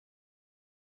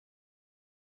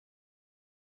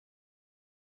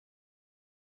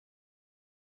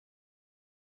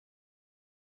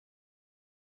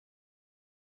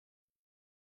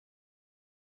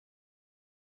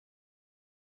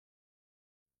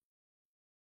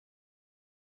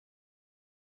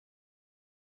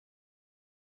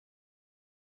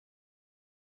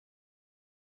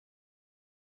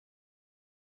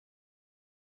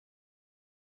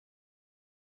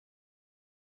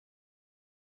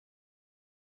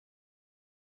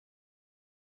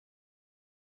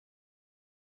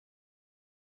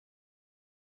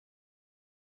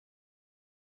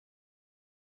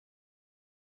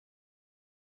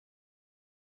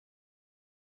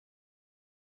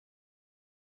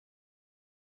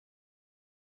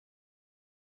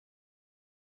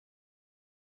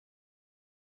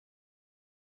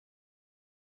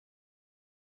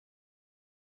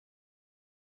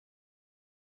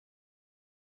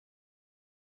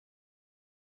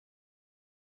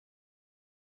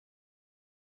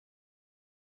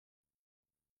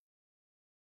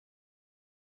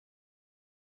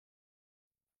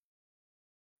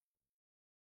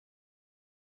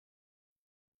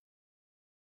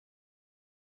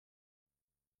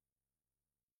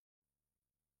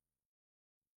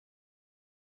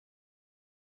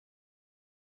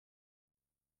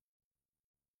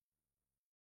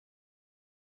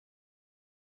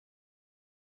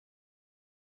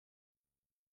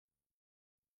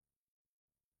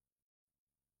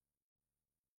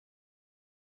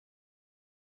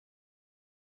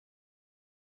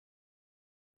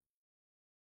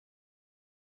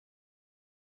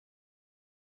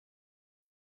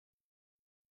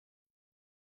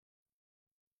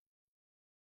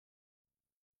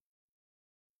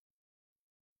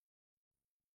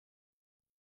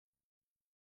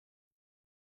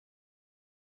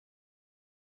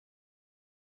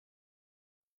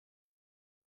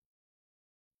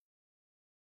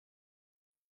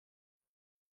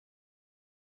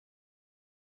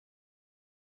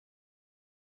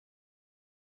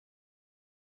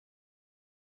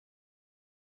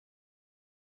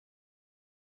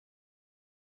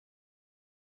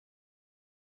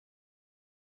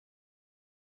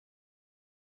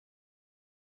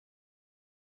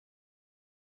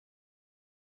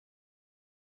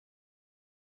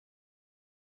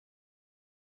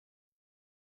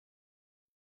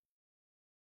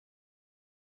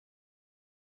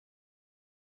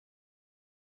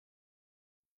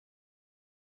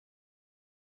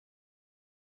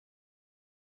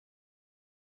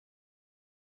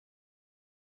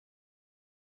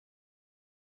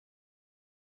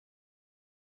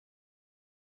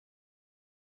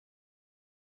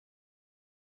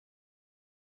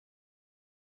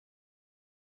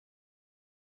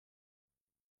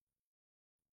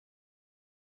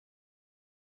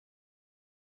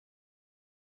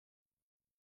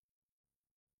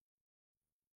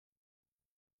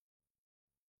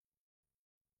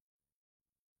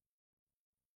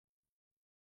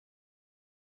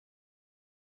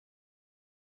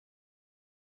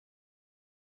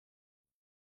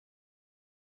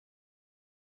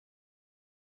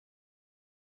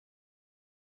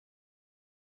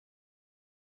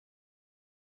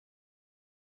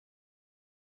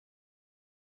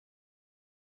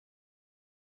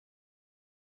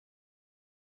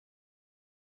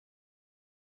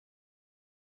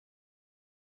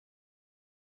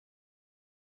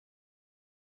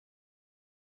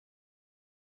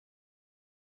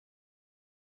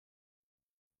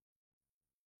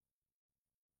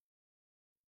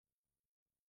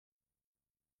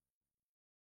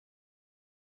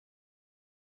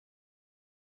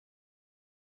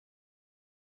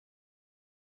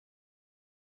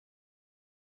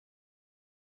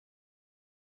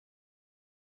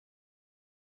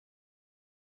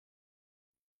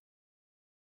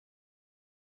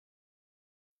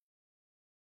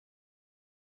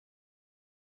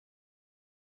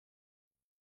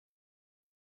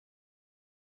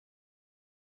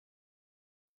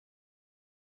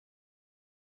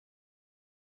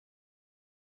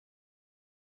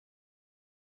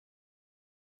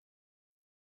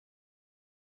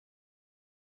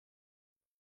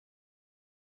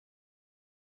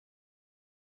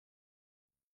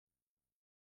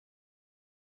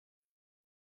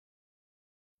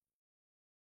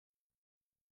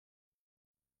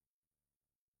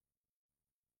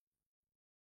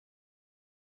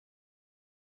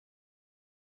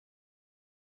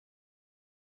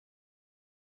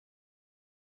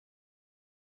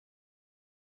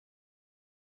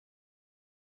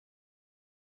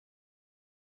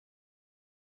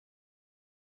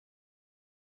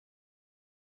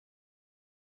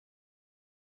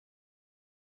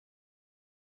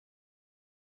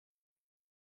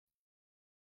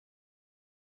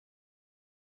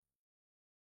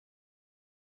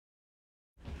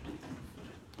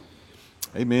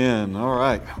Amen. All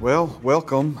right. Well,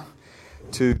 welcome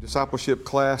to Discipleship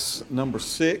class number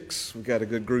 6. We've got a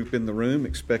good group in the room,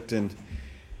 expecting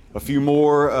a few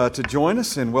more to join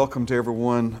us, and welcome to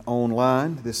everyone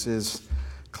online. This is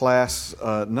class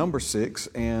number 6,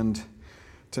 and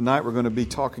tonight we're going to be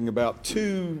talking about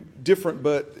two different,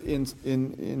 but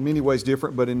in many ways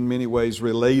different, but in many ways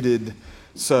related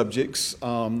subjects: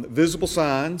 visible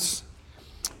signs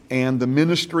and the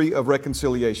ministry of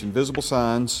reconciliation. Visible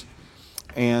signs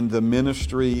and the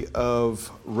ministry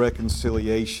of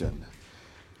reconciliation.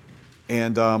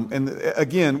 And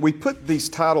again, we put these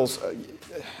titles.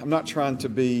 I'm not trying to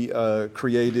be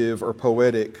creative or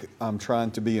poetic. I'm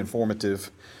trying to be informative,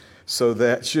 so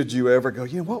that should you ever go,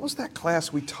 what was that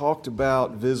class we talked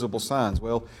about visible signs?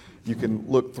 Well, you can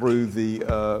look through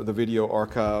the video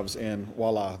archives, and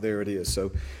voila, there it is.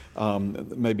 So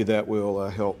maybe that will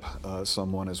help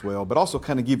someone as well, but also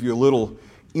kind of give you a little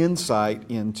insight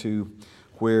into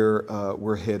where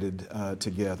we're headed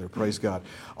together. Praise God.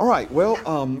 All right, well,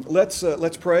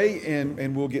 let's pray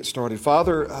and we'll get started.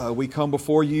 Father, we come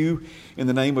before you in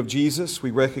the name of Jesus.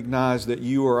 We recognize that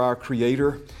you are our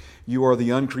Creator. You are the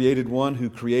uncreated one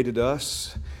who created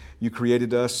us. You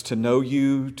created us to know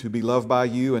you, to be loved by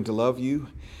you, and to love you.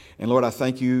 And Lord, I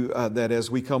thank you that as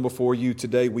we come before you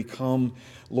today, we come,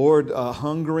 Lord,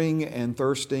 hungering and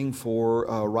thirsting for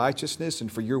righteousness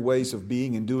and for your ways of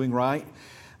being and doing right.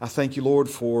 I thank you, Lord,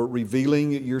 for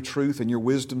revealing your truth and your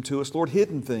wisdom to us. Lord,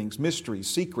 hidden things, mysteries,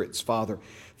 secrets, Father,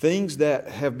 things that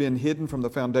have been hidden from the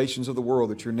foundations of the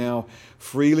world that you're now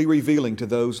freely revealing to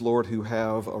those, Lord, who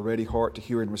have a ready heart to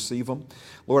hear and receive them.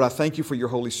 Lord, I thank you for your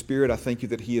Holy Spirit. I thank you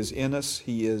that He is in us,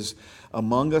 He is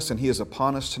among us, and He is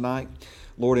upon us tonight.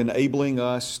 Lord, enabling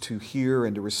us to hear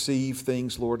and to receive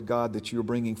things, Lord God, that you're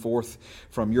bringing forth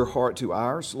from your heart to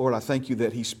ours. Lord, I thank you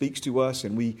that He speaks to us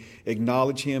and we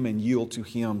acknowledge Him and yield to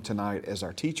Him tonight as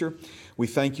our teacher. We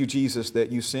thank you, Jesus,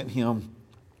 that you sent Him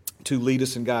to lead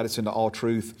us and guide us into all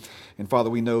truth. And Father,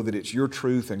 we know that it's your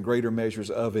truth and greater measures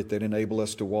of it that enable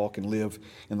us to walk and live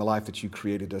in the life that you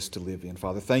created us to live in.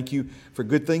 Father, thank you for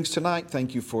good things tonight.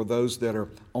 Thank you for those that are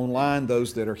online,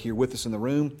 those that are here with us in the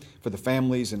room, for the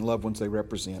families and loved ones they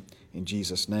represent. In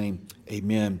Jesus' name,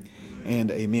 amen and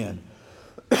amen.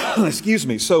 Excuse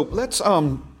me. So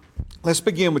let's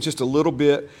begin with just a little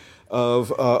bit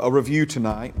of a review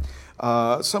tonight.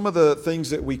 Some of the things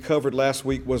that we covered last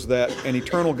week was that an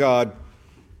eternal God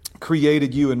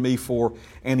created you and me for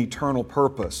an eternal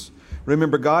purpose.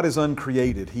 Remember, God is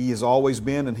uncreated. He has always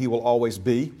been and He will always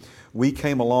be. We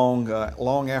came along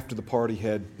long after the party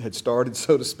had started,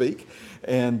 so to speak.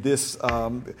 And this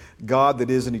God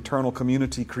that is an eternal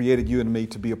community created you and me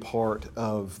to be a part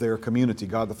of their community.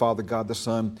 God the Father, God the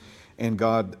Son, and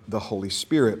God the Holy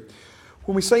Spirit.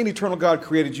 When we say an eternal God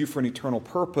created you for an eternal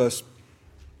purpose,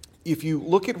 if you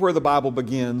look at where the Bible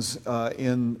begins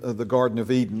in the Garden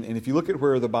of Eden, and if you look at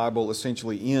where the Bible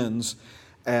essentially ends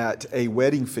at a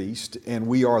wedding feast, and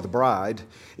we are the bride,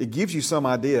 it gives you some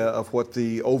idea of what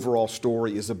the overall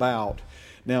story is about.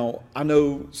 Now, I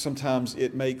know sometimes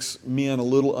it makes men a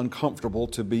little uncomfortable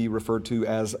to be referred to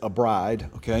as a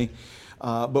bride, okay?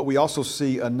 But we also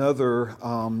see another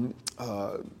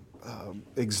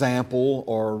example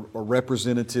or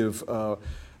representative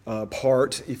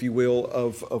part, if you will,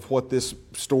 of what this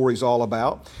story is all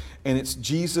about. And it's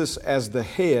Jesus as the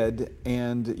head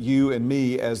and you and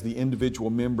me as the individual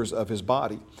members of His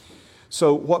body.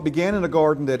 So what began in a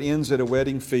garden that ends at a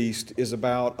wedding feast is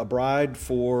about a bride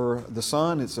for the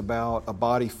son. It's about a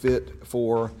body fit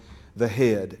for the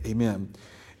head. Amen.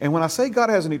 And when I say God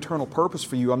has an eternal purpose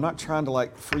for you, I'm not trying to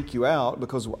freak you out,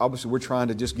 because obviously we're trying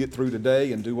to just get through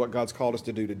today and do what God's called us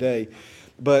to do today.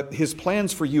 But His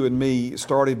plans for you and me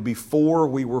started before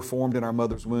we were formed in our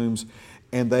mother's wombs,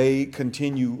 and they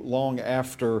continue long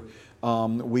after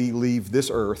we leave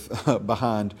this earth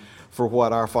behind for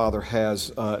what our Father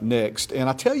has next. And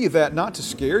I tell you that not to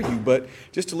scare you, but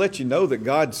just to let you know that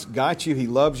God's got you, He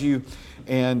loves you,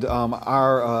 and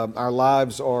our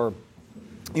lives are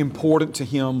important to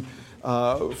Him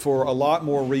for a lot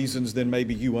more reasons than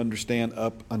maybe you understand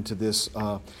up unto this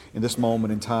in this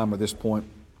moment in time or this point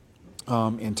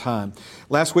in time.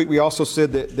 Last week we also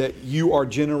said that you are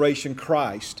Generation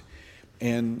Christ,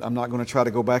 and I'm not going to try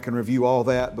to go back and review all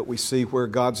that, but we see where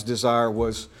God's desire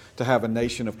was to have a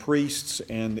nation of priests,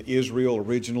 and Israel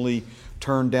originally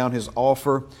turned down His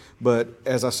offer. But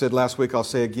as I said last week, I'll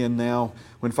say again now,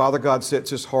 when Father God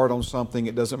sets His heart on something,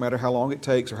 it doesn't matter how long it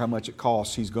takes or how much it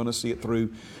costs. He's going to see it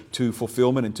through to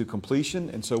fulfillment and to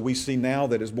completion. And so we see now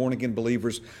that as born-again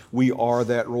believers, we are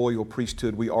that royal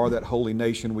priesthood. We are that holy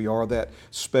nation. We are that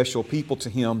special people to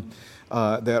Him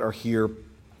that are here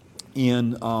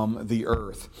in the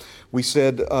earth. We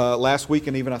said last week,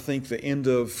 and even I think the end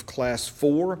of class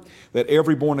 4, that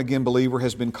every born-again believer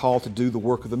has been called to do the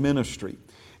work of the ministry.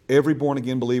 Every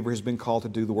born-again believer has been called to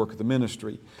do the work of the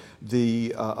ministry.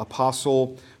 The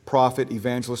apostle, prophet,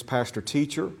 evangelist, pastor,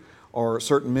 teacher are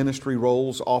certain ministry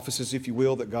roles, offices, if you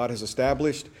will, that God has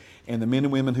established. And the men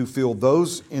and women who fill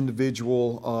those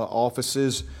individual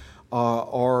offices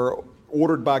are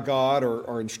ordered by God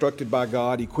or instructed by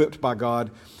God, equipped by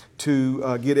God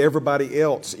to get everybody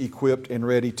else equipped and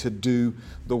ready to do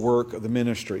the work of the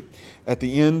ministry. At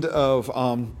the end of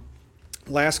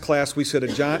last class, we said a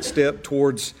giant step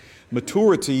towards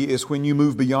maturity is when you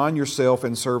move beyond yourself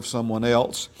and serve someone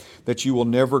else, that you will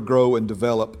never grow and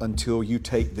develop until you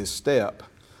take this step.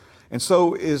 And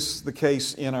so is the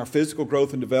case in our physical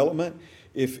growth and development.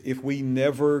 If we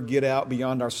never get out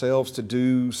beyond ourselves to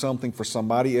do something for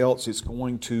somebody else, it's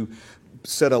going to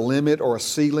set a limit or a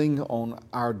ceiling on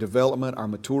our development, our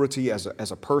maturity as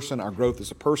a person, our growth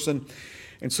as a person.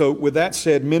 And so with that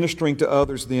said, ministering to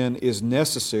others then is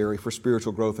necessary for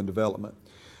spiritual growth and development.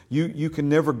 You can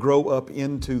never grow up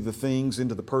into the things,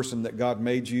 into the person that God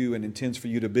made you and intends for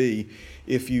you to be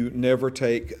if you never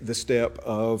take the step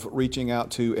of reaching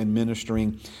out to and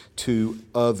ministering to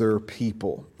other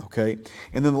people, okay?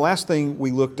 And then the last thing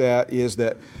we looked at is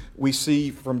that we see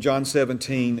from John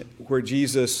 17 where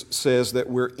Jesus says that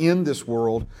we're in this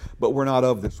world, but we're not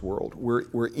of this world.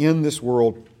 We're in this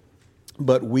world,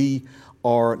 but we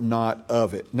are not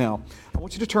of it. Now, I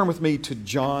want you to turn with me to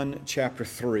John chapter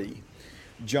 3.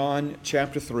 John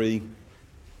chapter 3,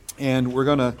 and we're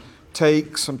going to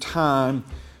take some time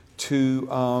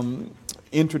to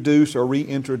introduce or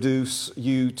reintroduce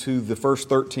you to the first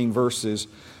 13 verses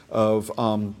of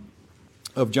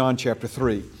John chapter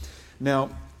 3. Now,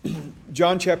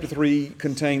 John chapter 3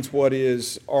 contains what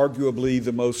is arguably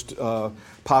the most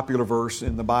popular verse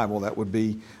in the Bible. That would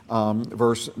be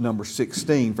verse number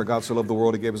 16. For God so loved the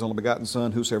world, He gave His only begotten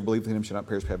Son, whosoever believeth in Him shall not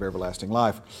perish but have everlasting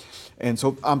life. And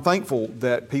so I'm thankful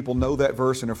that people know that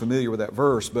verse and are familiar with that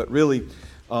verse, but really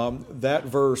that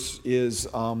verse is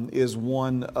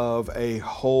one of a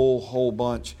whole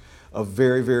bunch of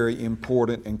very, very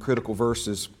important and critical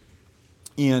verses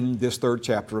in this third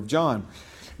chapter of John.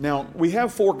 Now, we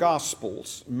have 4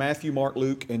 Gospels, Matthew, Mark,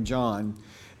 Luke, and John,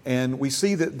 and we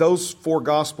see that those 4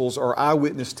 Gospels are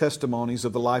eyewitness testimonies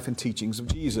of the life and teachings of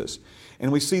Jesus.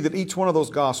 And we see that each one of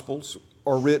those Gospels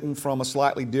are written from a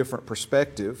slightly different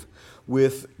perspective,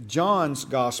 with John's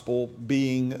Gospel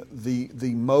being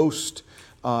the most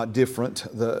different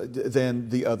than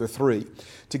the other 3.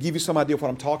 To give you some idea of what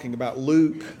I'm talking about,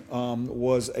 Luke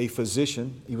was a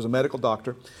physician. He was a medical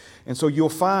doctor. And so you'll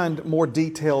find more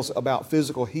details about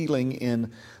physical healing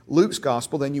in Luke's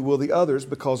Gospel than you will the others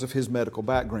because of his medical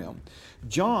background.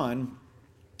 John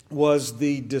was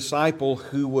the disciple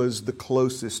who was the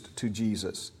closest to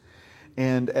Jesus.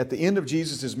 And at the end of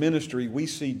Jesus' ministry, we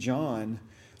see John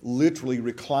literally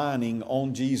reclining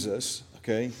on Jesus,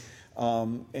 okay?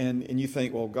 And you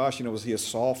think, well, gosh, was he a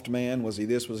soft man? Was he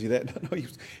this? Was he that? No,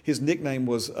 his nickname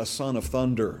was a son of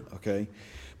thunder, okay?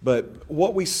 But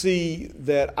what we see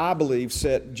that I believe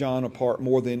set John apart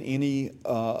more than any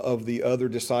of the other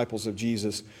disciples of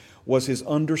Jesus was his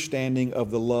understanding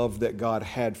of the love that God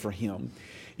had for him.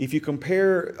 If you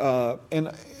compare,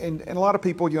 and a lot of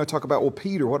people, talk about, well,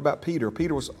 Peter, what about Peter?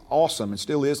 Peter was awesome and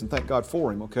still is, and thank God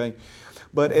for him, okay?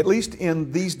 But at least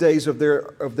in these days of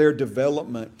their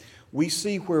development, we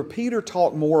see where Peter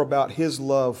talked more about his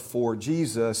love for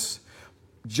Jesus,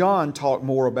 John talked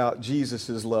more about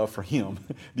Jesus' love for him.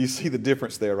 Do you see the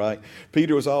difference there, right?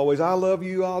 Peter was always, I love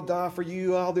you, I'll die for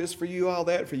you, all this for you, all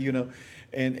that for you,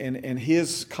 And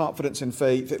his confidence and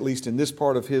faith, at least in this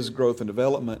part of his growth and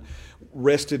development,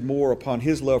 rested more upon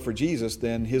his love for Jesus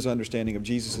than his understanding of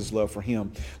Jesus' love for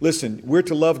him. Listen, we're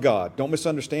to love God. Don't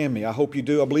misunderstand me. I hope you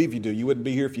do. I believe you do. You wouldn't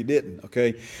be here if you didn't,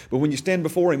 okay? But when you stand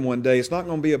before Him one day, it's not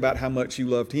going to be about how much you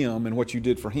loved Him and what you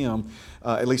did for Him.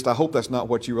 At least I hope that's not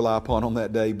what you rely upon on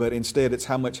that day. But instead, it's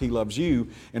how much He loves you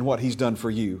and what He's done for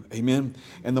you. Amen?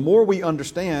 And the more we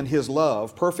understand His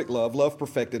love, perfect love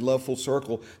perfected, love full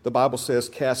circle, the Bible says,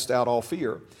 casts out all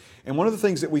fear. And one of the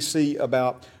things that we see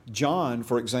about John,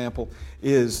 for example,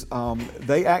 is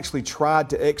they actually tried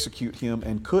to execute him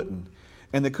and couldn't.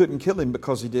 And they couldn't kill him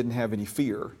because he didn't have any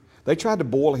fear. They tried to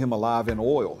boil him alive in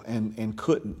oil and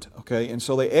couldn't. Okay, and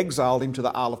so they exiled him to the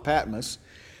Isle of Patmos,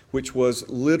 which was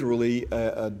literally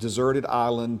a deserted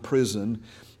island prison.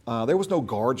 There was no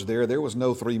guards there. There was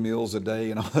no 3 meals a day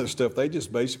and all that stuff. They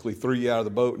just basically threw you out of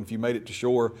the boat, and if you made it to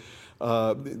shore,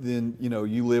 then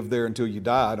you live there until you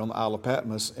died on the Isle of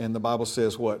Patmos. And the Bible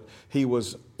says what? He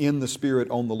was in the Spirit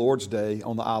on the Lord's day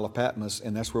on the Isle of Patmos,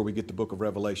 and that's where we get the book of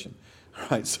Revelation.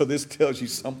 Right? So this tells you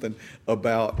something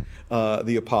about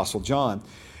the Apostle John.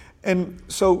 And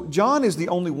so John is the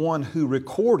only one who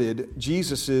recorded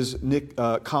Jesus'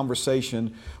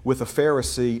 conversation with a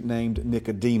Pharisee named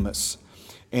Nicodemus.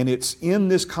 And it's in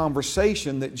this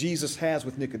conversation that Jesus has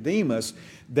with Nicodemus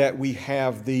that we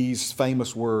have these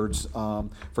famous words,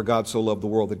 for God so loved the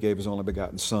world that gave His only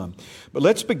begotten Son. But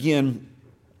let's begin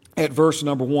at verse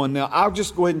number 1. Now, I'll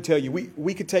just go ahead and tell you,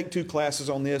 we could take 2 classes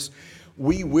on this.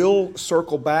 We will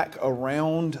circle back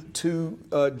around to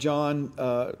John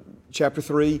chapter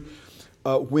 3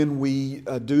 when we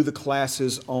do the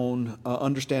classes on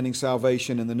understanding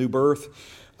salvation and the new birth.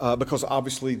 Because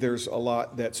obviously there's a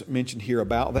lot that's mentioned here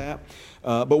about that.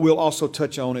 But we'll also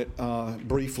touch on it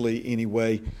briefly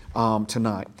anyway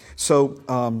tonight.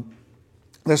 So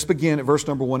let's begin at verse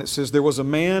number 1. It says, "There was a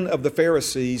man of the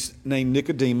Pharisees named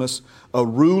Nicodemus, a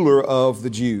ruler of the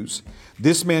Jews.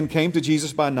 This man came to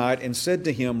Jesus by night and said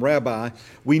to him, 'Rabbi,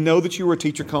 we know that you are a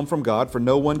teacher come from God, for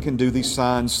no one can do these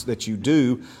signs that you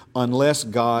do unless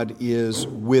God is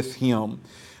with him.'"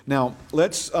 Now,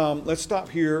 let's stop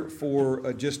here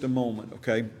for just a moment,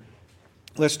 okay?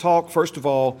 Let's talk, first of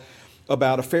all,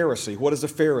 about a Pharisee. What is a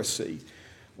Pharisee?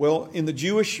 Well, in the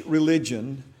Jewish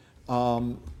religion,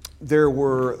 there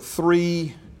were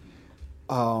 3,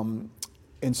 and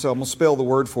so I'm going to spell the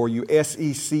word for you,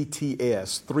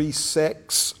 sects, 3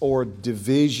 sects or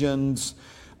divisions.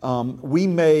 We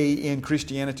may, in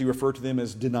Christianity, refer to them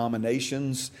as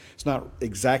denominations. It's not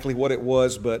exactly what it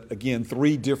was, but again,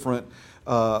 3 different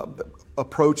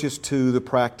approaches to the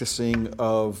practicing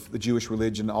of the Jewish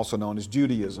religion, also known as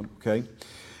Judaism, okay?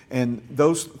 And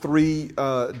those 3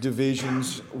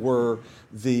 divisions were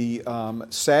the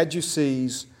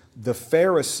Sadducees, the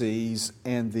Pharisees,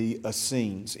 and the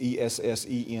Essenes,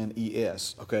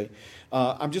 Essenes, okay?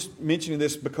 I'm just mentioning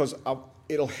this because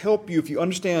it'll help you, if you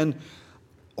understand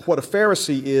what a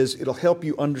Pharisee is, it'll help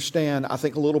you understand, I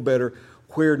think, a little better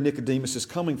where Nicodemus is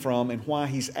coming from and why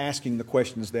he's asking the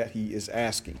questions that he is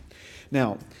asking.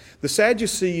 Now, the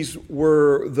Sadducees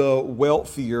were the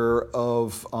wealthier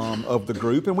of the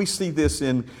group, and we see this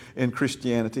in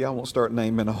Christianity. I won't start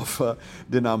naming off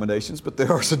denominations, but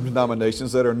there are some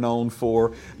denominations that are known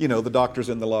for, the doctors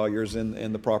and the lawyers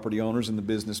and the property owners and the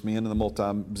businessmen and the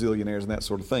multi-zillionaires and that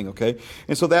sort of thing, okay?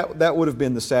 And so that would have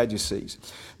been the Sadducees.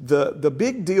 The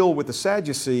big deal with the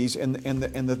Sadducees and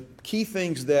the key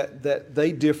things that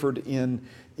they differed in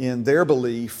their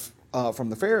belief from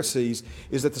the Pharisees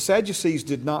is that the Sadducees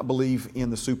did not believe in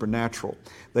the supernatural.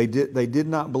 They did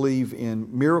not believe in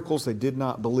miracles. They did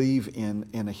not believe in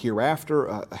a hereafter,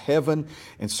 a heaven,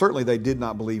 and certainly they did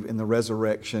not believe in the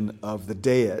resurrection of the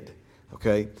dead.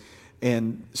 Okay,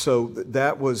 and so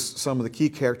that was some of the key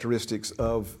characteristics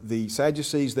of the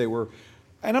Sadducees. They were,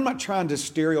 and I'm not trying to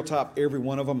stereotype every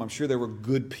one of them. I'm sure there were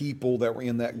good people that were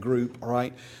in that group, all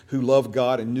right, who loved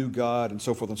God and knew God and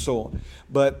so forth and so on.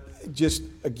 But just,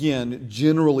 again,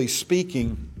 generally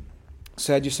speaking,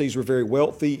 Sadducees were very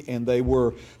wealthy and they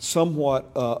were somewhat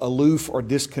aloof or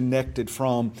disconnected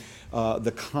from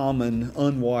the common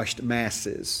unwashed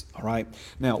masses, all right?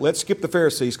 Now, let's skip the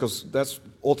Pharisees because that's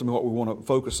ultimately what we want to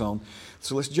focus on.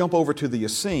 So let's jump over to the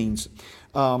Essenes.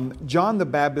 John the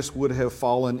Baptist would have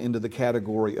fallen into the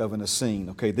category of an Essene.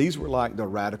 Okay, these were like the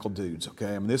radical dudes.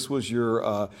 Okay, I mean this was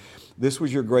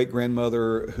your great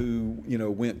grandmother who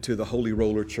went to the Holy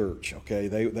Roller Church. Okay,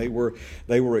 they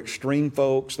were extreme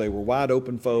folks. They were wide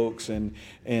open folks, and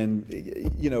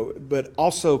but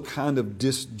also kind of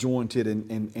disjointed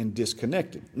and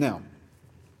disconnected. Now,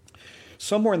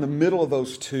 somewhere in the middle of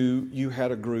those two, you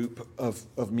had a group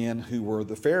of men who were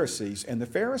the Pharisees, and the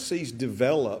Pharisees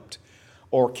developed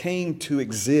or came to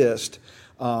exist,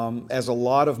 as a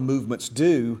lot of movements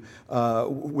do,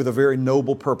 with a very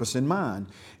noble purpose in mind.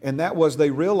 And that was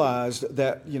they realized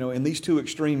that, in these 2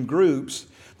 extreme groups,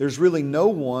 there's really no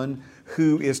one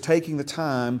who is taking the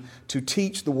time to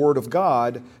teach the Word of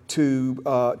God to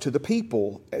the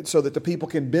people so that the people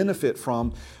can benefit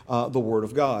from the Word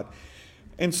of God.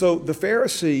 And so the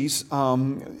Pharisees,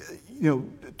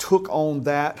 took on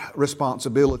that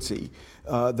responsibility.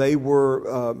 They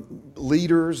were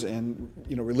leaders and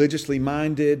religiously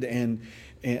minded,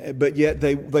 but yet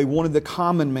they wanted the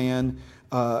common man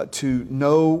to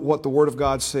know what the Word of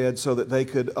God said, so that they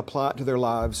could apply it to their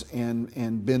lives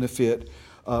and benefit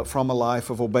from a life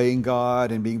of obeying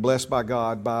God and being blessed by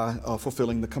God by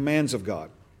fulfilling the commands of God.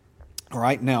 All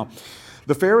right, now,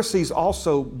 the Pharisees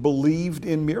also believed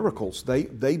in miracles.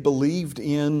 They believed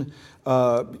in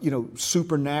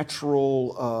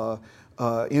supernatural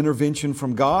intervention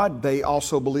from God. They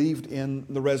also believed in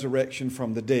the resurrection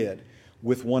from the dead,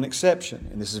 with one exception,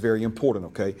 and this is very important,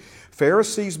 okay?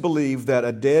 Pharisees believed that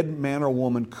a dead man or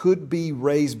woman could be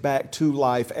raised back to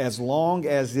life as long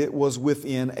as it was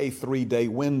within a 3-day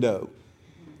window.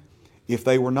 If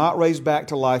they were not raised back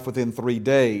to life within 3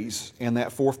 days, and that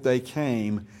 4th day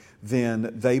came,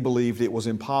 then they believed it was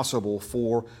impossible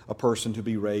for a person to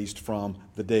be raised from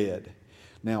the dead.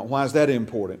 Now, why is that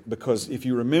important? Because if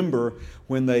you remember,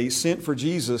 when they sent for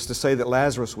Jesus to say that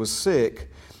Lazarus was sick,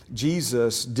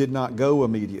 Jesus did not go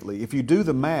immediately. If you do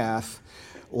the math,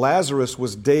 Lazarus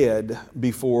was dead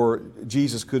before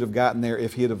Jesus could have gotten there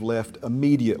if he'd have left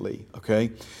immediately,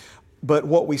 okay? But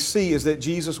what we see is that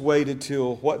Jesus waited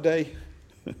till what day?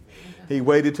 He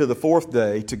waited till the 4th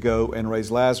day to go and raise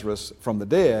Lazarus from the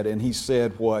dead, and he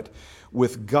said what?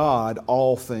 With God,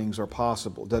 all things are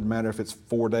possible. Doesn't matter if it's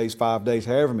 4 days, 5 days,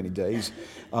 however many days.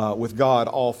 With God,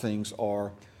 all things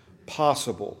are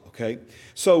possible, okay?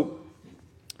 So,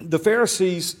 the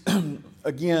Pharisees,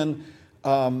 again,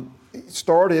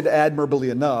 started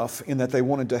admirably enough in that they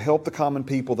wanted to help the common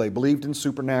people. They believed in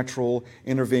supernatural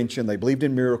intervention. They believed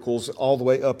in miracles all the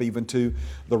way up even to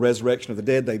the resurrection of the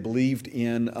dead. They believed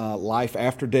in life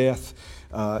after death.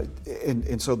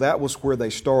 And so that was where they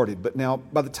started. But now,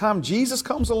 by the time Jesus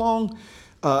comes along,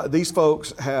 these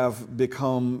folks have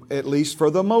become, at least for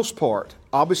the most part,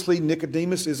 obviously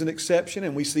Nicodemus is an exception,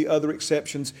 and we see other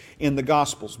exceptions in the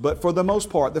Gospels. But for the most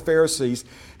part, the Pharisees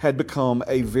had become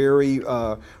a very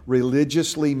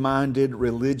religiously minded,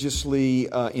 religiously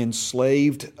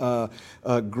enslaved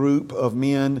group of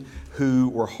men who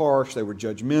were harsh, they were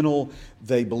judgmental,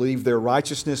 they believed their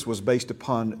righteousness was based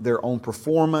upon their own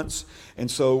performance. And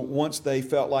so once they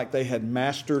felt like they had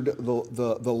mastered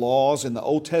the laws in the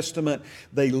Old Testament,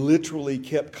 they literally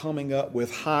kept coming up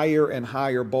with higher and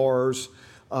higher bars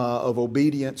of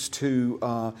obedience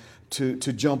to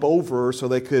jump over so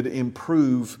they could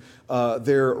improve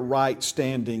their right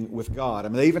standing with God. I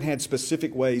mean, they even had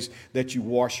specific ways that you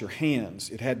wash your hands.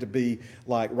 It had to be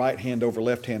like right hand over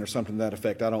left hand or something to that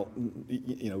effect.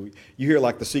 You hear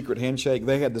like the secret handshake.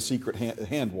 They had the secret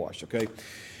hand wash, okay?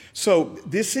 So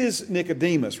this is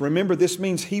Nicodemus. Remember, this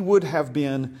means he would have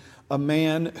been a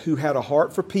man who had a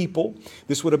heart for people.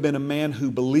 This would have been a man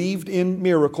who believed in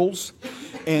miracles.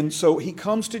 And so he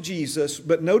comes to Jesus,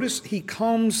 but notice he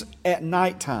comes at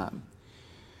nighttime.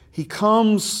 He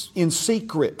comes in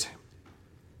secret.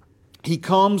 He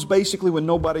comes basically when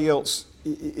nobody else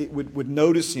would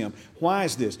notice him. Why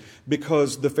is this?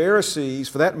 Because the Pharisees,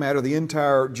 for that matter, the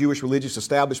entire Jewish religious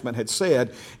establishment had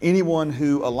said anyone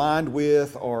who aligned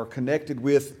with or connected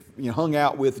with, hung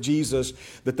out with Jesus,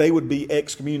 that they would be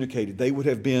excommunicated. They would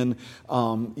have been,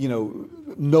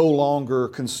 no longer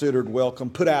considered welcome,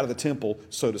 put out of the temple,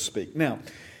 so to speak. Now,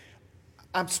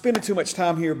 I'm spending too much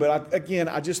time here, but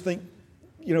I just think,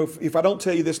 if I don't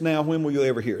tell you this now, when will you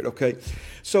ever hear it, okay?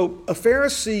 So a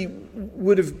Pharisee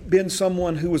would have been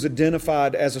someone who was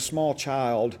identified as a small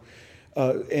child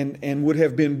and would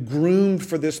have been groomed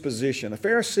for this position. A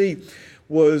Pharisee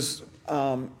was,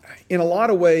 in a lot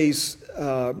of ways,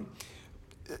 a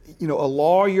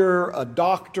lawyer, a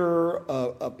doctor,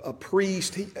 a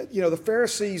priest. The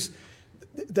Pharisees,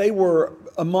 they were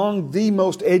among the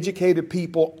most educated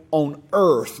people on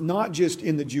earth, not just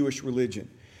in the Jewish religion.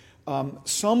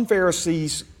 Some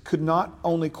Pharisees could not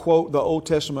only quote the Old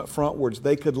Testament frontwards,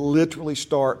 they could literally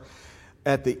start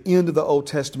at the end of the Old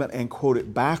Testament and quote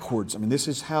it backwards. I mean, this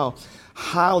is how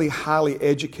highly, highly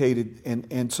educated.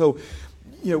 And so,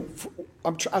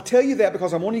 I tell you that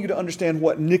because I'm wanting you to understand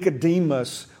what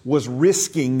Nicodemus was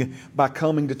risking by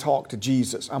coming to talk to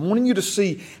Jesus. I'm wanting you to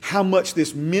see how much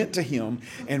this meant to him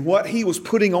and what he was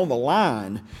putting on the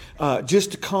line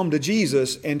just to come to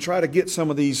Jesus and try to get some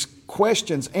of these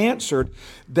questions answered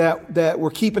that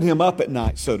were keeping him up at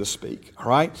night, so to speak. All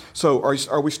right? So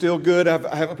are we still good?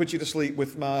 I haven't put you to sleep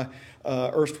with my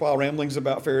erstwhile ramblings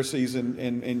about Pharisees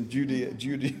and Judea.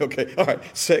 Okay, all right.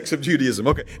 Sects of Judaism.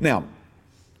 Okay, now,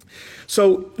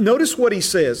 so notice what he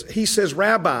says. He says,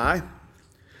 Rabbi,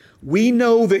 we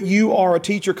know that you are a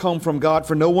teacher come from God,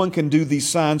 for no one can do these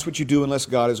signs which you do unless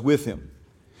God is with him.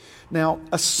 Now,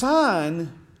 a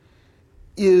sign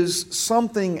is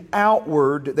something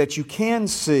outward that you can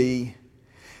see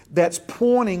that's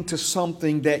pointing to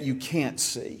something that you can't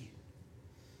see.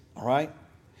 All right?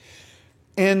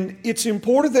 And it's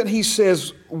important that he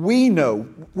says, we know,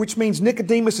 which means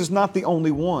Nicodemus is not the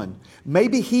only one.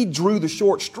 Maybe he drew the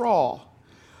short straw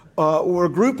were a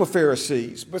group of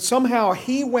Pharisees, but somehow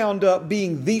he wound up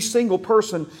being the single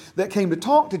person that came to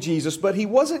talk to Jesus. But he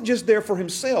wasn't just there for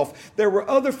himself. There were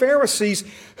other Pharisees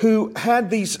who had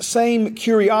these same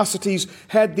curiosities,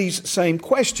 had these same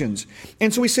questions.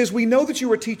 And so he says, we know that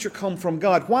you are a teacher come from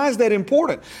God. Why is that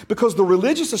important? Because the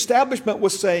religious establishment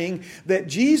was saying that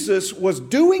Jesus was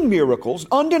doing miracles,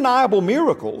 undeniable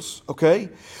miracles, okay?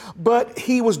 But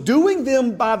he was doing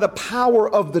them by the power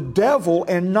of the devil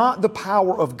and not the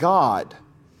power of God.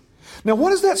 Now, what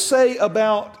does that say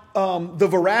about the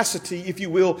veracity, if you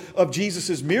will, of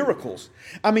Jesus' miracles?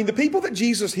 I mean, the people that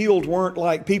Jesus healed weren't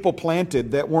like people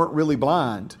planted that weren't really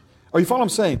blind. Are you following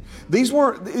what I'm saying? These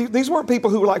weren't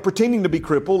people who were like pretending to be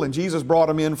crippled and Jesus brought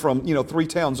them in from, 3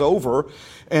 towns over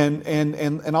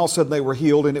and all of a sudden they were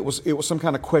healed and it was some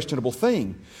kind of questionable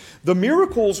thing. The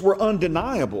miracles were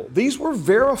undeniable. These were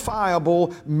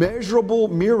verifiable, measurable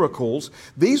miracles.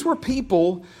 These were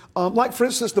people, like for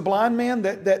instance, the blind man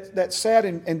that sat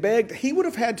and begged, he would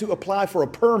have had to apply for a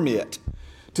permit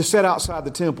to sit outside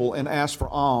the temple and ask for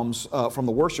alms from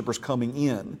the worshipers coming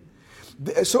in.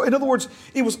 So in other words,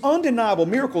 it was undeniable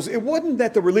miracles. It wasn't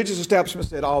that the religious establishment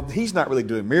said, oh, he's not really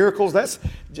doing miracles.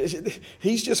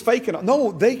 He's just faking it.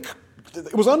 No, it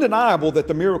was undeniable that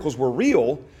the miracles were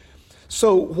real.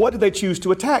 So what did they choose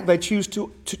to attack? They chose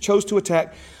to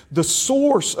attack the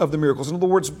source of the miracles. In other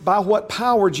words, by what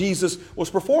power Jesus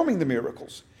was performing the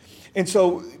miracles. And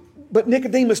so, but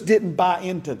Nicodemus didn't buy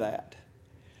into that.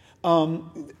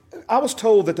 I was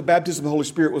told that the baptism of the Holy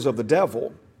Spirit was of the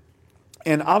devil.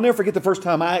 And I'll never forget the first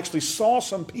time I actually saw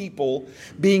some people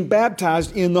being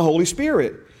baptized in the Holy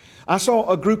Spirit. I saw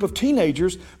a group of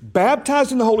teenagers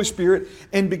baptized in the Holy Spirit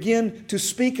and begin to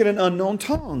speak in an unknown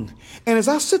tongue. And as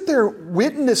I sit there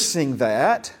witnessing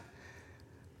that,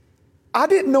 I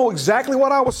didn't know exactly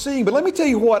what I was seeing, but let me tell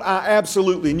you what I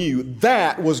absolutely knew.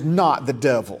 That was not the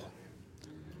devil.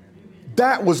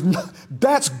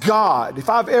 That's God. If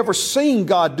I've ever seen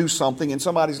God do something in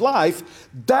somebody's life,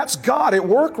 that's God at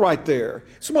work right there.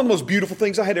 It's one of the most beautiful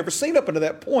things I had ever seen up until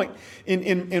that point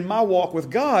in my walk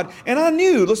with God. And I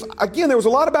knew, listen, again, there was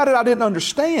a lot about it I didn't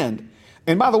understand.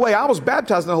 And by the way, I was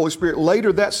baptized in the Holy Spirit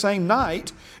later that same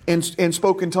night and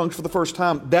spoke in tongues for the first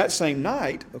time that same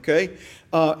night, okay?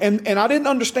 And I didn't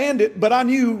understand it, but I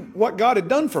knew what God had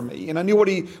done for me, and I knew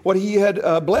what He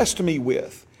had blessed me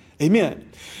with. Amen.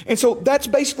 And so that's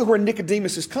basically where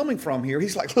Nicodemus is coming from here.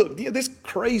 He's like, look, this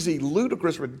crazy,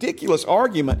 ludicrous, ridiculous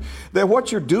argument that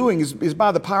what you're doing is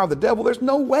by the power of the devil. There's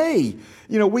no way.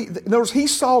 Notice he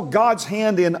saw God's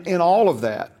hand in all of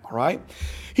that, all right?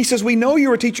 He says, we know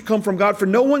you're a teacher come from God, for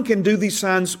no one can do these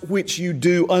signs which you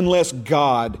do unless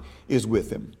God is with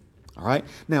him. All right?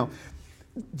 Now,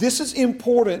 this is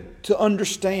important to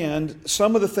understand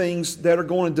some of the things that are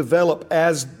going to develop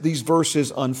as these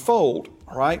verses unfold.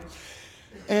 All right?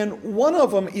 And one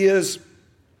of them is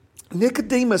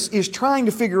Nicodemus is trying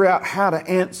to figure out how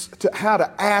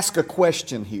to ask a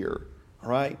question here. All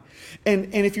right?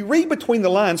 And if you read between the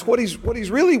lines, what he's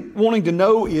really wanting to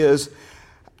know is,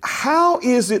 how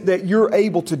is it that you're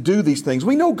able to do these things?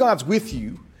 We know God's with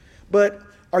you, but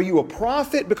are you a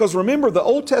prophet? Because remember, the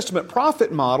Old Testament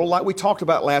prophet model, like we talked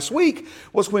about last week,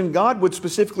 was when God would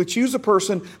specifically choose a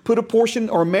person, put a portion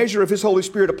or a measure of His Holy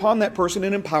Spirit upon that person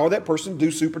and empower that person to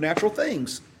do supernatural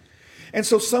things. And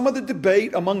so some of the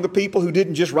debate among the people who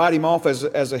didn't just write him off as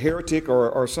a heretic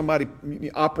or somebody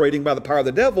operating by the power of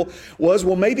the devil was,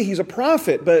 well, maybe he's a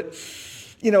prophet, but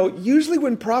usually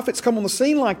when prophets come on the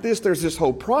scene like this, there's this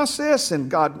whole process and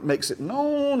God makes it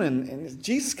known. And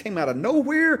Jesus came out of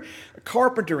nowhere, a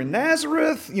carpenter in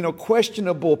Nazareth,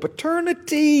 questionable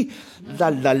paternity,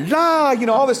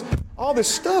 all this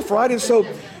stuff, right? And so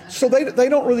they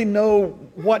don't really know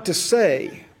what to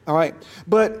say, all right?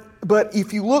 But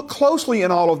if you look closely in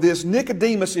all of this,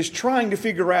 Nicodemus is trying to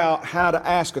figure out how to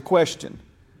ask a question,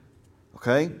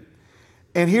 okay?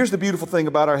 And here's the beautiful thing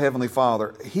about our Heavenly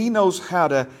Father. He knows how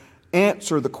to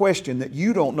answer the question that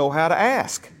you don't know how to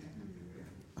ask.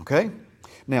 Okay?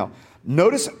 Now,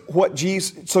 notice what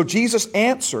Jesus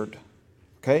answered.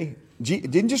 Okay?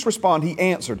 Didn't just respond, He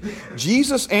answered.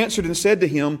 Jesus answered and said to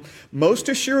him, most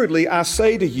assuredly I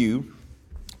say to you,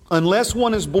 unless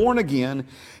one is born again,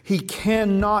 he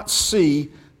cannot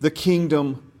see the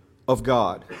kingdom of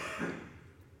God.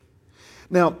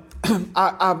 Now,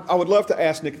 I would love to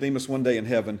ask Nicodemus one day in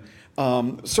heaven,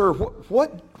 sir,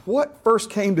 what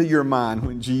first came to your mind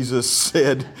when Jesus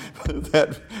said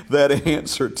that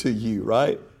answer to you,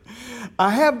 right?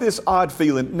 I have this odd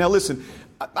feeling. Now listen,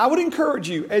 I would encourage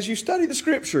you, as you study the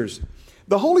Scriptures,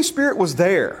 the Holy Spirit was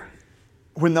there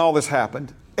when all this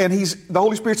happened. And the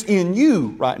Holy Spirit's in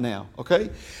you right now, okay?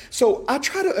 So I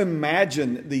try to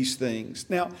imagine these things.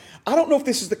 Now, I don't know if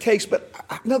this is the case, but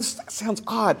no, this sounds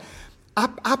odd.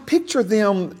 I picture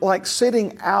them like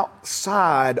sitting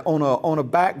outside on a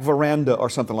back veranda or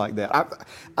something like that.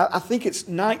 I think it's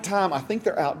nighttime. I think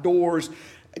they're outdoors.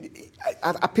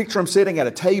 I picture them sitting at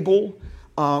a table.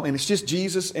 And it's just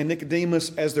Jesus and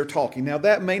Nicodemus as they're talking. Now,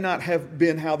 that may not have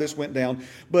been how this went down,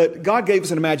 but God gave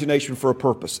us an imagination for a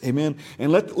purpose. Amen?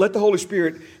 And let the Holy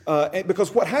Spirit,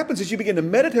 because what happens is you begin to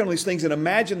meditate on these things and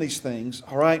imagine these things,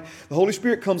 all right? The Holy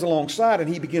Spirit comes alongside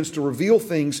and He begins to reveal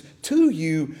things to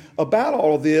you about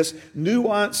all of this,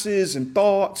 nuances and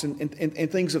thoughts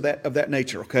and things of that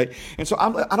nature, okay? And so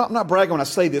I'm not bragging when I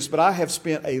say this, but I have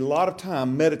spent a lot of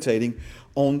time meditating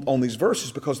on these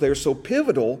verses because they're so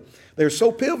pivotal. They're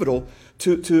so pivotal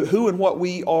to who and what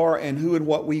we are and who and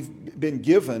what we've been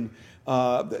given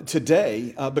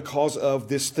today because of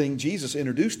this thing Jesus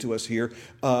introduced to us here,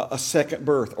 a second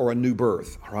birth or a new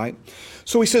birth, all right?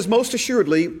 So He says, most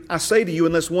assuredly, I say to you,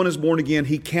 unless one is born again,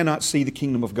 he cannot see the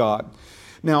kingdom of God.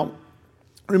 Now,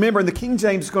 remember, in the King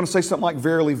James, it's going to say something like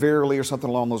verily, verily, or something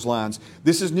along those lines.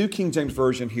 This is New King James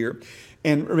Version here.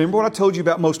 And remember what I told you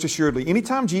about most assuredly.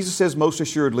 Anytime Jesus says most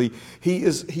assuredly, he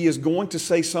is going to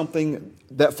say something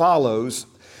that follows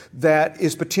that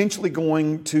is potentially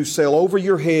going to sail over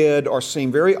your head or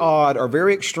seem very odd or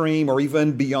very extreme or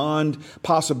even beyond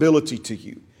possibility to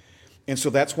you. And so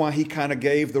that's why He kind of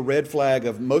gave the red flag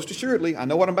of most assuredly. I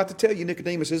know what I'm about to tell you,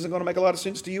 Nicodemus, isn't going to make a lot of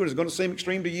sense to you. It's going to seem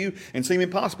extreme to you and seem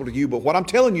impossible to you. But what I'm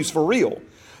telling you is for real.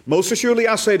 Most assuredly,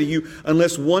 I say to you,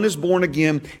 unless one is born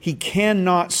again, he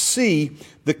cannot see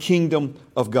the kingdom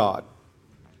of God.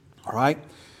 All right?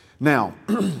 Now,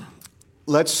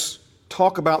 let's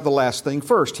talk about the last thing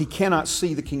first. He cannot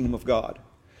see the kingdom of God.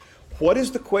 What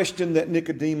is the question that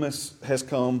Nicodemus has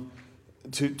come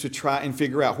to try and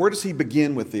figure out? Where does he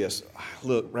begin with this?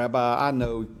 Look, Rabbi, I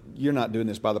know you're not doing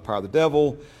this by the power of the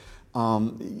devil.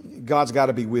 God's got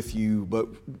to be with you, but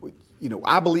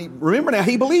I believe. Remember now,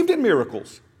 he believed in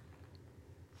miracles.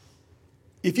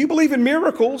 If you believe in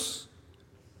miracles,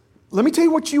 let me tell you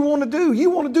what you want to do.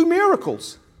 You want to do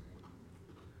miracles.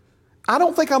 I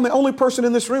don't think I'm the only person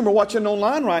in this room or watching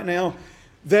online right now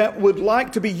that would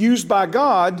like to be used by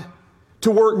God to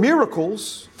work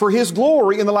miracles for His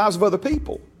glory in the lives of other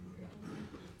people.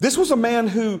 This was a man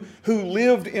who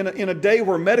lived in a day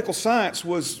where medical science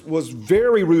was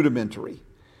very rudimentary.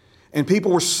 And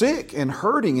people were sick and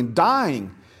hurting and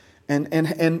dying.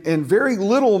 And very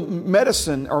little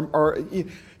medicine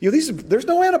there's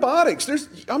no antibiotics.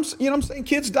 I'm saying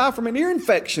kids die from an ear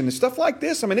infection and stuff like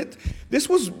this. I mean, this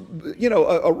was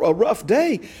a rough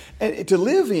day to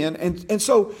live in. And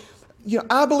so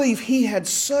I believe he had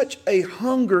such a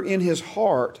hunger in his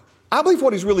heart. I believe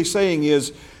what he's really saying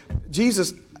is,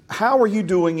 Jesus, how are you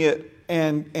doing it?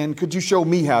 And could you show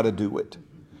me how to do it?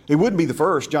 It wouldn't be the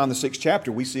first. John the 6th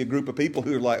chapter, we see a group of people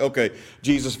who are like, okay,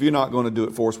 Jesus, if you're not going to do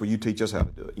it for us, will you teach us how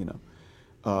to do it?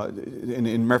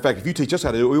 And matter of fact, if you teach us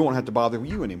how to do it, we won't have to bother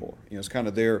you anymore. It's kind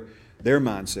of their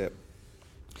mindset.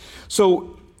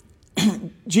 So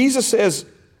Jesus says,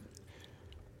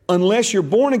 unless you're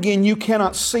born again, you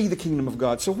cannot see the kingdom of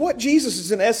God. So what Jesus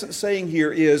is in essence saying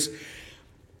here is,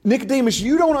 Nicodemus,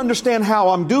 you don't understand how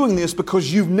I'm doing this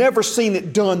because you've never seen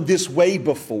it done this way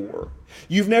before.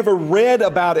 You've never read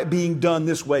about it being done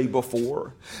this way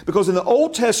before. Because in the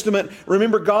Old Testament,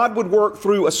 remember, God would work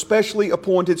through a specially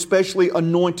appointed, specially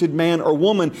anointed man or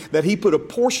woman that He put a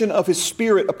portion of His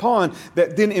Spirit upon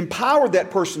that then empowered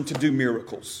that person to do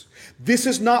miracles. This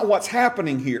is not what's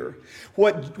happening here.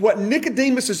 What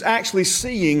Nicodemus is actually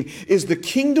seeing is the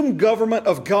kingdom government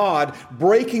of God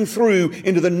breaking through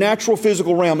into the natural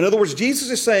physical realm. In other words, Jesus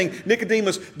is saying,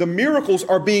 Nicodemus, the miracles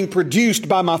are being produced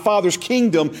by my Father's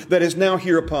kingdom that is now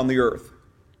here upon the earth.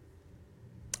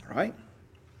 All right?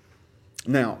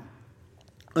 Now,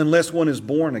 unless one is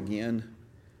born again,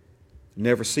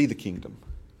 never see the kingdom.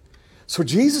 So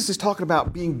Jesus is talking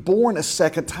about being born a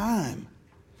second time.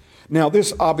 Now,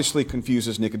 this obviously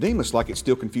confuses Nicodemus like it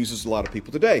still confuses a lot of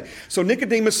people today. So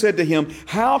Nicodemus said to him,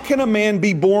 how can a man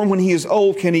be born when he is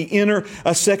old? Can he enter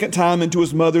a second time into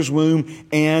his mother's womb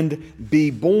and be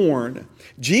born?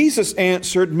 Jesus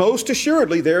answered, most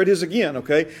assuredly, there it is again,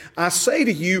 okay? I say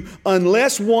to you,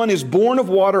 unless one is born of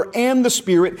water and the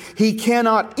Spirit, he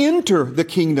cannot enter the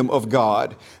kingdom of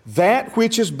God. That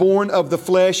which is born of the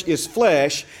flesh is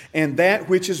flesh, and that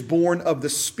which is born of the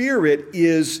Spirit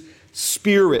is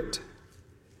spirit.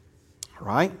 All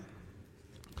right?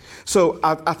 So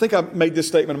I think I made this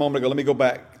statement a moment ago. Let me go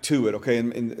back to it, okay?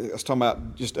 And I was talking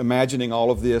about just imagining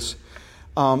all of this.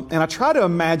 And I try to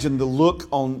imagine the look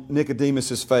on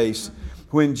Nicodemus's face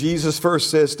when Jesus first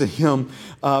says to him,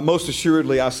 most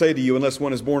assuredly I say to you, unless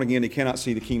one is born again, he cannot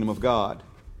see the kingdom of God.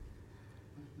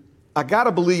 I got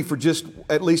to believe for just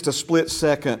at least a split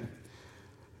second,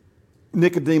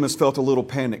 Nicodemus felt a little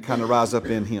panic kind of rise up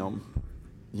in him.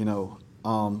 You know,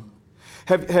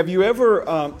 have you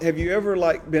ever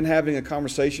like been having a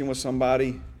conversation with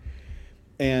somebody,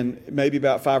 and maybe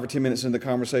about 5 or 10 minutes into the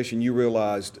conversation, you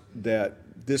realized that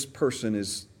this person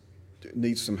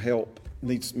needs some help.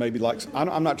 Needs maybe like,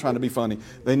 I'm not trying to be funny.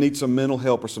 They need some mental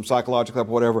help or some psychological help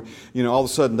or whatever. You know, all of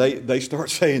a sudden they start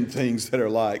saying things that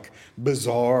are like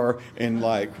bizarre and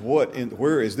like,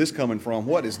 where is this coming from?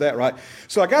 What is that, right?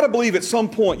 So I got to believe at some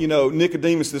point, you know,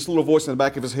 Nicodemus, this little voice in the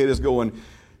back of his head is going,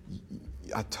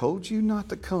 I told you not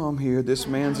to come here. This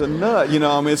man's a nut. You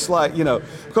know, I mean, it's like, you know,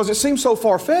 because it seems so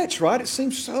far-fetched, right? It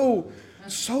seems so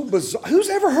bizarre. Who's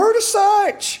ever heard of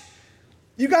such?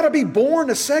 You got to be born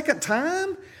a second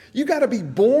time? You got to be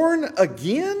born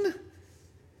again?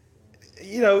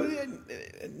 You know,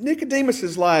 Nicodemus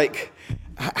is like,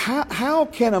 how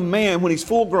can a man, when he's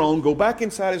full grown, go back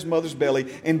inside his mother's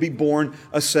belly and be born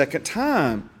a second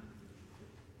time?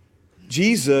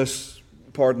 Jesus,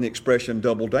 pardon the expression,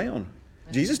 doubled down.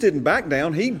 Jesus didn't back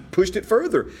down. He pushed it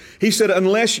further. He said,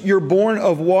 unless you're born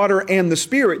of water and the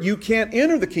Spirit, you can't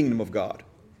enter the kingdom of God.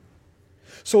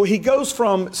 So he goes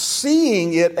from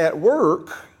seeing it at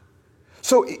work.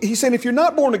 So he's saying, if you're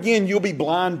not born again, you'll be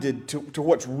blinded to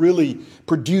what's really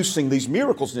producing these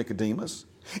miracles, Nicodemus.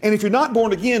 And if you're not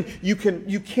born again, you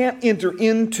can't enter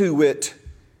into it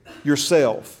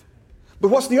yourself. But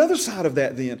what's the other side of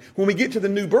that then? When we get to the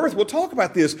new birth, we'll talk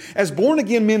about this. As born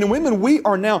again men and women, we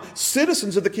are now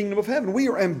citizens of the kingdom of heaven. We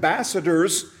are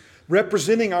ambassadors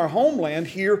representing our homeland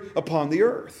here upon the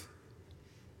earth.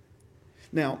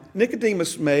 Now,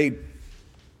 Nicodemus made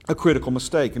a critical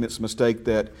mistake, and it's a mistake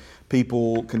that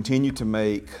people continue to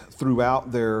make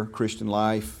throughout their Christian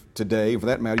life today. For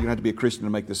that matter, you don't have to be a Christian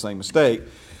to make the same mistake.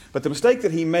 But the mistake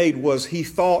that he made was he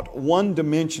thought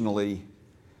one-dimensionally,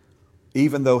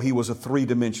 even though he was a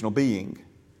three-dimensional being.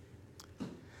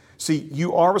 See,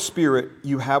 you are a spirit,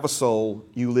 you have a soul,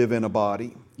 you live in a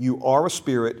body. You are a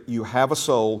spirit, you have a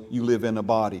soul, you live in a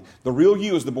body. The real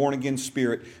you is the born-again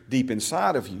spirit deep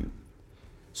inside of you.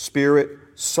 Spirit,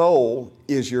 soul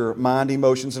is your mind,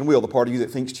 emotions, and will, the part of you that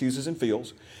thinks, chooses, and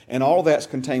feels. And all that's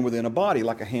contained within a body,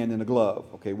 like a hand in a glove.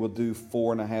 Okay, we'll do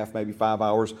 4.5, maybe 5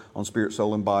 hours on spirit,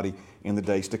 soul, and body in the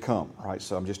days to come. All right,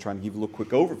 so I'm just trying to give you a little quick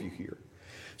overview here.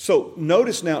 So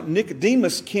notice now,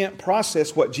 Nicodemus can't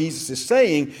process what Jesus is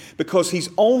saying because he's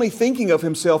only thinking of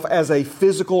himself as a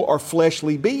physical or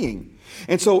fleshly being.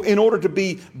 And so in order to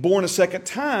be born a second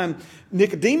time,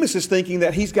 Nicodemus is thinking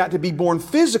that he's got to be born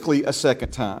physically a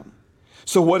second time.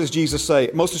 So what does Jesus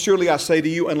say? Most assuredly I say to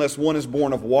you, unless one is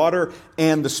born of water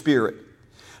and the Spirit.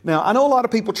 Now, I know a lot of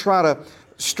people try to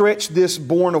stretch this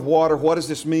born of water. What does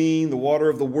this mean? The water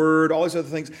of the Word, all these other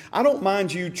things. I don't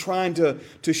mind you trying to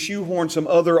shoehorn some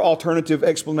other alternative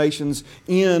explanations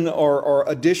in or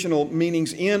additional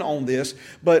meanings in on this,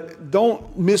 but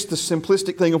don't miss the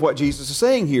simplistic thing of what Jesus is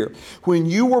saying here. When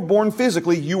you were born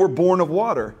physically, you were born of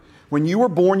water. When you were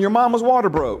born, your mama's water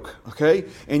broke, okay?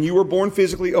 And you were born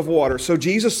physically of water. So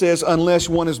Jesus says, unless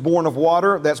one is born of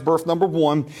water, that's birth number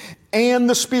 1, and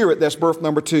the Spirit, that's birth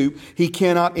number 2, he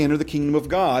cannot enter the kingdom of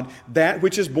God. That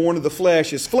which is born of the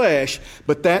flesh is flesh,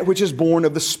 but that which is born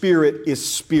of the Spirit is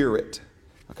spirit.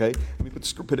 Okay? Let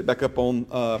me put it back up on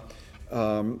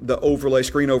the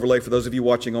screen overlay for those of you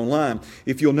watching online.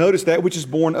 If you'll notice, that which is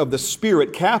born of the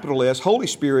Spirit, capital S, Holy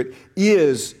Spirit,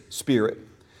 is spirit.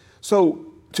 So,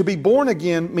 to be born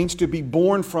again means to be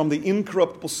born from the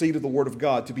incorruptible seed of the Word of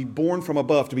God, to be born from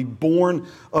above, to be born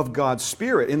of God's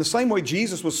Spirit. In the same way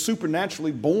Jesus was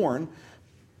supernaturally born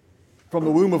from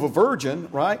the womb of a virgin,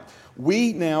 right?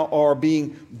 We now are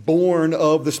being born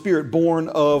of the Spirit, born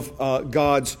of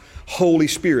God's Holy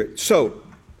Spirit. So,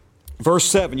 verse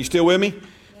 7, you still with me?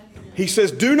 He says,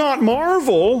 do not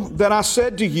marvel that I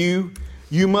said to you,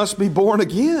 you must be born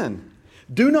again.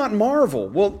 Do not marvel.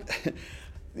 Well,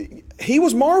 he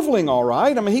was marveling, all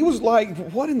right. I mean, he was like,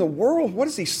 what in the world? What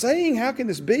is he saying? How can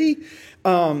this be?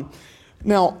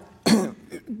 Now,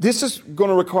 this is going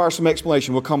to require some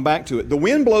explanation. We'll come back to it. The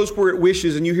wind blows where it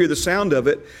wishes, and you hear the sound of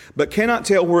it, but cannot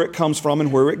tell where it comes from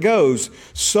and where it goes.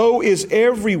 So is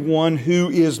everyone who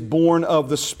is born of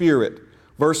the Spirit.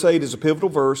 Verse 8 is a pivotal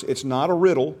verse. It's not a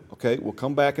riddle. Okay, we'll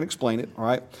come back and explain it. All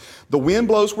right. The wind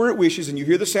blows where it wishes, and you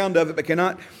hear the sound of it, but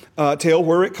cannot tell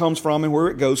where it comes from and where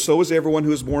it goes. So is everyone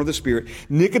who is born of the Spirit.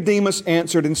 Nicodemus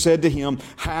answered and said to him,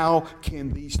 how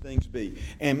can these things be?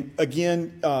 And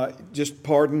again, just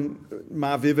pardon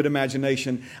my vivid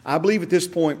imagination. I believe at this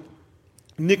point,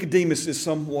 Nicodemus is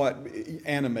somewhat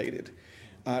animated.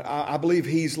 I believe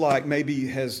he's like maybe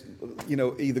has,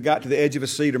 either got to the edge of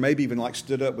his seat or maybe even like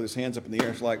stood up with his hands up in the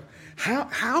air. It's like,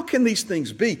 how can these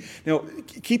things be? Now,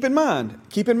 keep in mind,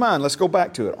 let's go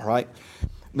back to it, all right?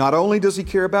 Not only does he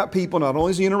care about people, not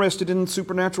only is he interested in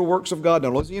supernatural works of God, not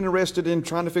only is he interested in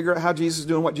trying to figure out how Jesus is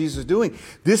doing what Jesus is doing,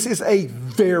 this is a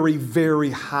very, very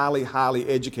highly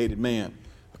educated man,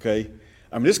 okay?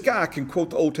 I mean, this guy can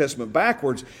quote the Old Testament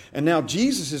backwards, and now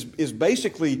Jesus is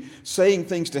basically saying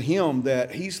things to him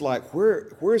that he's like, where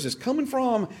is this coming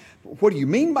from? What do you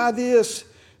mean by this?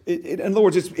 In other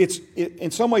words, it's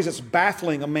in some ways it's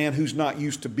baffling a man who's not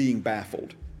used to being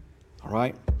baffled. All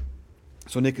right?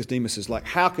 So Nicodemus is like,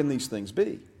 how can these things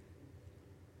be?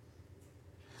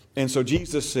 And so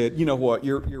Jesus said, you know what,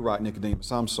 you're right,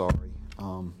 Nicodemus, I'm sorry.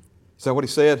 Is that what he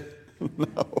said?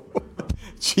 No.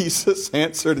 Jesus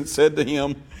answered and said to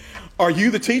him, are you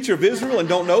the teacher of Israel and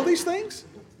don't know these things?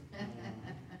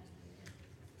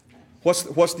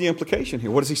 What's the implication here?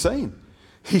 What is he saying?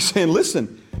 He's saying,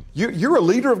 listen, you're a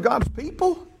leader of God's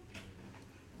people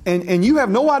and you have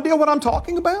no idea what I'm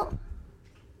talking about?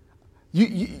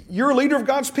 You're a leader of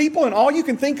God's people and all you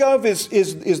can think of is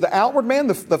the outward man,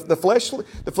 the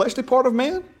fleshly part of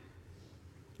man?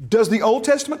 Does the Old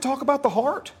Testament talk about the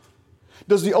heart?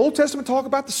 Does the Old Testament talk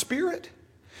about the spirit?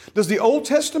 Does the Old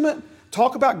Testament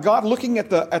talk about God looking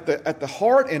at the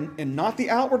heart and not the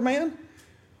outward man?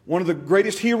 One of the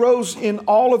greatest heroes in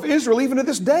all of Israel, even to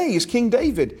this day, is King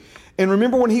David. And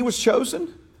remember when he was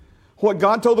chosen? What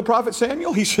God told the prophet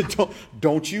Samuel? He said,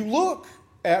 don't you look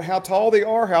at how tall they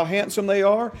are, how handsome they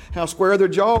are, how square their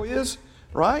jaw is,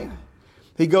 right?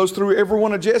 He goes through every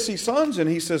one of Jesse's sons and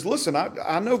he says, listen,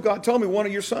 I know God told me one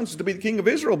of your sons is to be the king of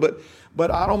Israel,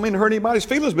 but I don't mean to hurt anybody's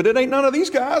feelings, but it ain't none of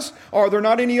these guys. Are there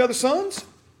not any other sons?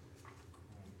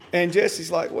 And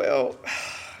Jesse's like, well,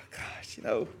 gosh,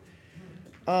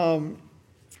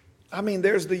 I mean,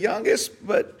 there's the youngest,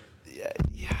 but yeah.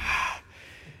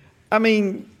 I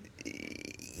mean,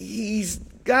 he's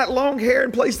got long hair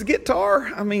and plays the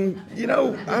guitar. I mean,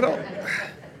 I don't...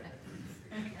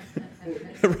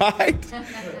 Right?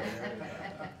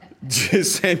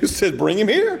 Samuel said, bring him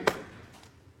here.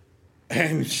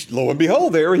 And lo and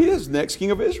behold, there he is, next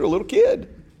king of Israel, little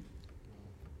kid.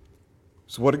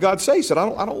 So what did God say? He said, I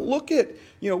don't look at,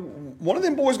 one of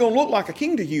them boys going to look like a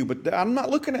king to you, but I'm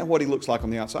not looking at what he looks like on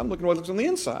the outside. I'm looking at what he looks on the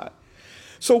inside.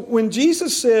 So when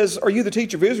Jesus says, are you the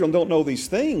teacher of Israel and don't know these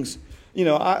things?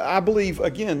 I believe,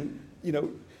 again,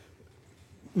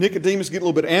 Nicodemus get a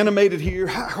little bit animated here.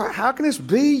 How can this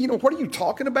be? What are you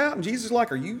talking about? And Jesus is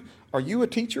like, are you a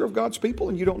teacher of God's people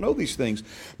and you don't know these things?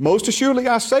 Most assuredly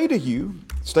I say to you,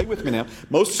 stay with me now.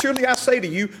 Most assuredly I say to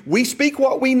you, we speak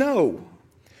what we know.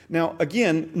 Now,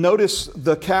 again, notice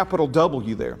the capital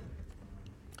W there.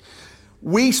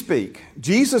 We speak.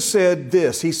 Jesus said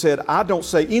this. He said, I don't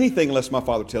say anything unless my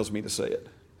Father tells me to say it.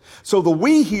 So the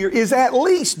we here is at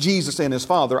least Jesus and his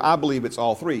Father. I believe it's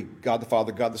all three. God the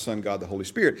Father, God the Son, God the Holy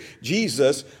Spirit.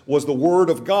 Jesus was the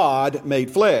Word of God made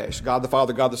flesh. God the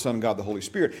Father, God the Son, and God the Holy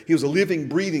Spirit. He was a living,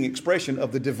 breathing expression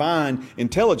of the divine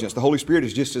intelligence. The Holy Spirit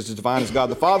is just as divine as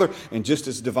God the Father and just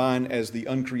as divine as the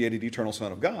uncreated eternal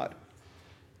Son of God.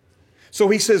 So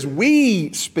he says,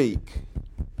 we speak.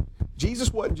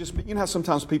 Jesus wasn't just, how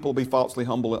sometimes people will be falsely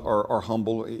humble or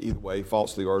humble either way,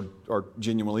 falsely or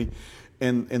genuinely.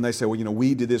 And they say, well,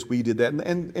 we did this, we did that.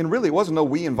 And really, it wasn't no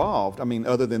we involved. I mean,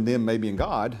 other than them maybe in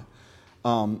God.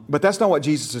 But that's not what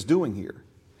Jesus is doing here.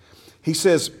 He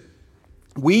says,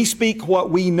 we speak what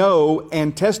we know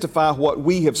and testify what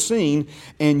we have seen,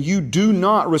 and you do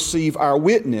not receive our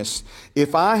witness.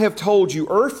 If I have told you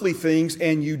earthly things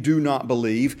and you do not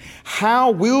believe,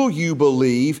 how will you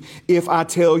believe if I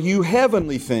tell you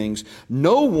heavenly things?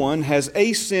 No one has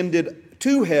ascended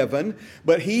to heaven,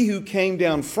 but he who came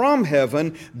down from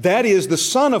heaven, that is the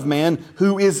Son of Man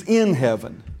who is in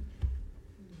heaven.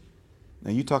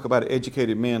 Now you talk about an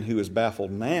educated man who is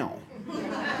baffled now.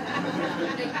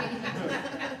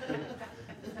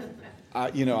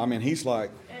 He's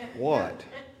like, what?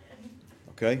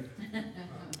 Okay?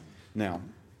 Now,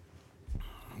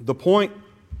 the point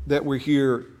that we're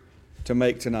here to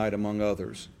make tonight, among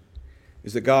others,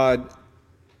 is that God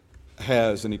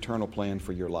has an eternal plan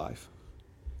for your life.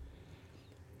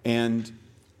 And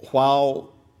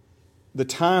while the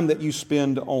time that you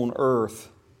spend on earth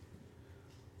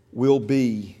will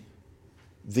be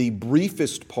the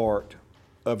briefest part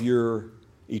of your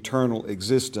eternal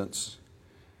existence,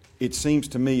 it seems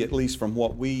to me, at least from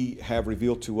what we have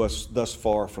revealed to us thus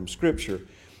far from Scripture,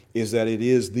 is that it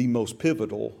is the most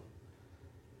pivotal,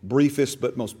 briefest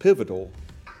but most pivotal,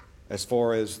 as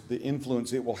far as the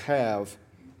influence it will have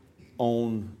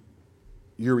on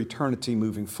your eternity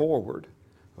moving forward.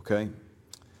 Okay?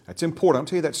 That's important. I don't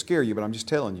tell you that to scare you, but I'm just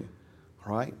telling you.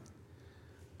 All right?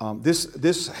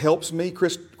 This helps me.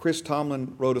 Chris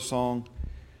Tomlin wrote a song.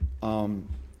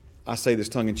 I say this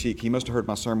tongue in cheek. He must have heard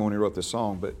my sermon when he wrote this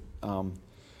song, but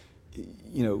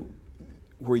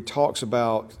where he talks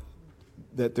about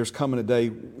that there's coming a day,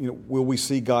 will we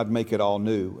see God make it all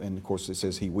new? And of course it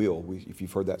says He will, if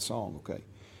you've heard that song, okay?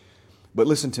 But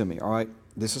listen to me, all right?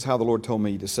 This is how the Lord told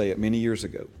me to say it many years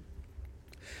ago.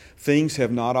 Things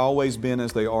have not always been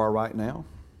as they are right now,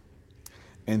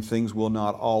 and things will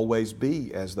not always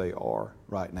be as they are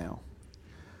right now.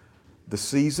 The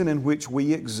season in which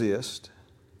we exist,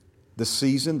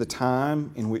 the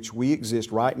time in which we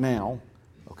exist right now,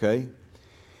 okay,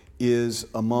 is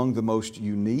among the most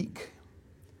unique,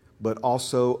 but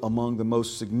also among the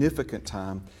most significant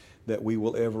time that we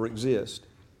will ever exist.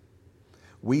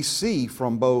 We see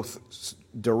from both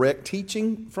direct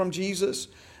teaching from Jesus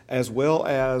as well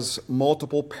as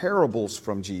multiple parables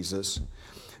from Jesus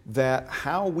that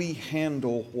how we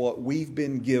handle what we've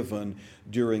been given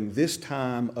during this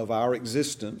time of our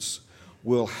existence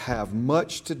will have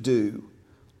much to do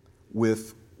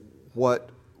with what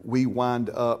we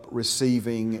wind up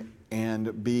receiving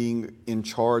and being in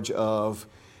charge of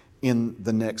in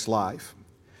the next life.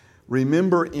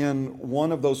 Remember, in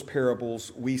one of those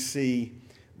parables, we see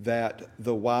that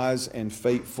the wise and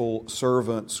faithful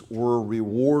servants were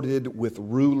rewarded with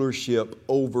rulership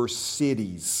over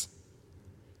cities.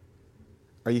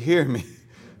 Are you hearing me?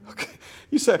 Okay.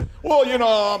 You say, well,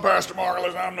 I'm Pastor Mark.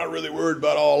 Listen, I'm not really worried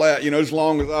about all that. As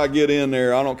long as I get in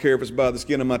there, I don't care if it's by the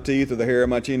skin of my teeth or the hair of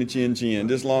my chin.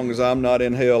 Just as long as I'm not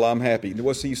in hell, I'm happy.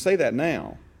 Well, see, you say that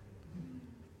now,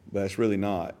 but it's really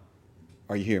not.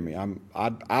 Are you hearing me?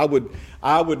 I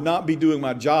would not be doing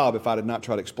my job if I did not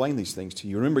try to explain these things to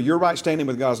you. Remember, your right standing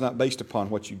with God is not based upon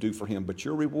what you do for Him, but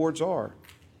your rewards are.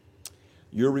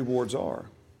 Your rewards are.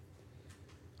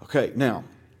 Okay, now,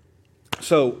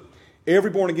 so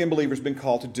every born-again believer has been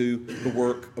called to do the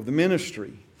work of the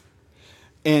ministry.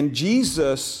 And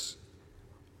Jesus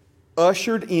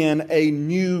ushered in a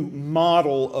new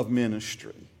model of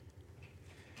ministry.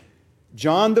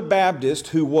 John the Baptist,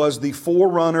 who was the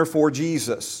forerunner for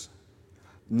Jesus,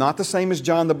 not the same as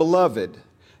John the Beloved.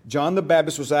 John the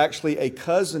Baptist was actually a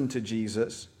cousin to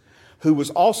Jesus who was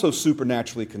also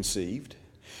supernaturally conceived.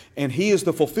 And he is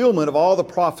the fulfillment of all the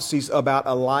prophecies about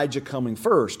Elijah coming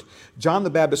first. John the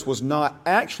Baptist was not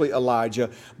actually Elijah,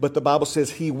 but the Bible says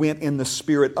he went in the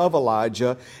spirit of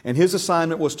Elijah. And his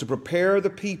assignment was to prepare the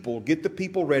people, get the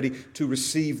people ready to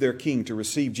receive their king, to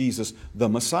receive Jesus, the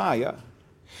Messiah.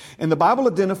 And the Bible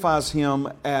identifies him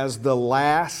as the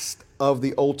last of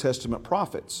the Old Testament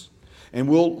prophets. And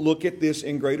we'll look at this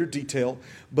in greater detail.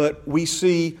 But we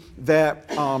see that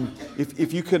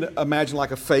if you can imagine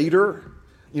like a fader,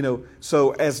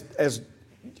 so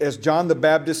as John the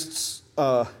Baptist's,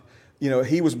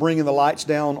 he was bringing the lights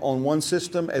down on one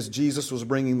system as Jesus was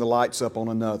bringing the lights up on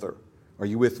another. Are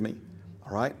you with me?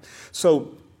 All right.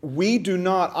 So we do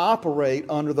not operate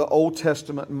under the Old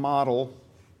Testament model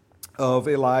of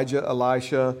Elijah,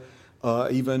 Elisha,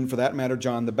 even for that matter,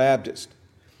 John the Baptist.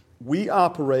 We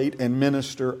operate and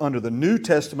minister under the New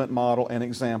Testament model and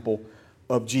example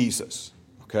of Jesus.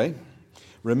 Okay?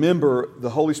 Remember,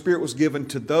 the Holy Spirit was given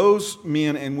to those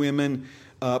men and women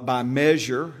by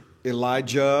measure.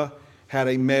 Elijah had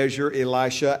a measure.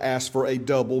 Elisha asked for a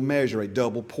double measure, a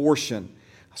double portion.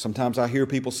 Sometimes I hear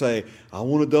people say, I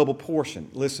want a double portion.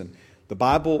 Listen, the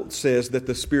Bible says that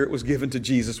the Spirit was given to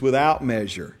Jesus without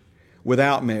measure.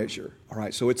 Without measure. All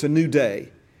right, so it's a new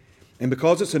day. And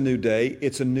because it's a new day,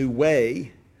 it's a new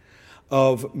way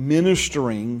of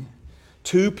ministering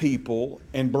to people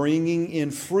and bringing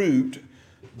in fruit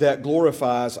that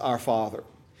glorifies our Father.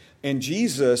 And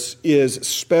Jesus is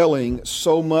spelling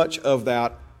so much of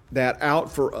that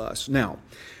out for us. Now,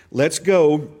 let's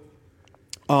go.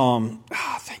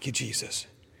 Thank you, Jesus.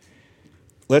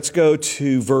 Let's go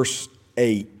to verse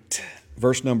 8.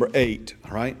 Verse number 8,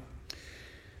 all right?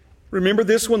 Remember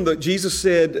this one that Jesus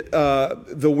said,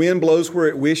 the wind blows where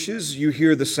it wishes. You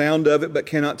hear the sound of it, but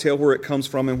cannot tell where it comes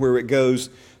from and where it goes.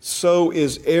 So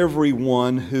is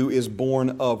everyone who is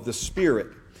born of the Spirit.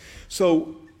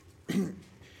 So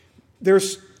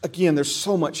there's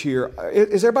so much here.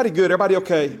 Is everybody good? Everybody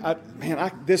okay?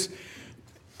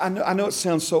 I know it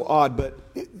sounds so odd, but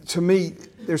to me,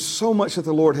 there's so much that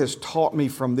the Lord has taught me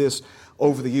from this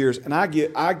over the years, and I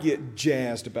get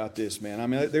jazzed about this, man. I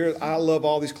mean, I love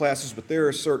all these classes, but there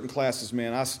are certain classes,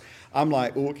 man. I'm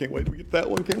like, oh, can't wait to get to that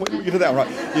one. Can't wait to get to that one,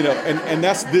 right? And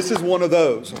this is one of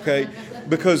those, okay?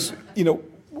 Because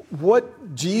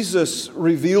what Jesus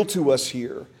revealed to us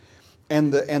here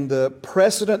and the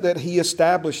precedent that he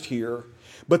established here,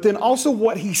 but then also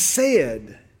what he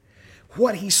said.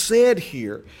 What he said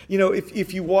here. You know,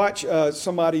 if you watch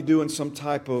somebody doing some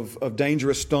type of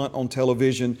dangerous stunt on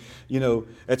television, you know,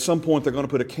 at some point they're going to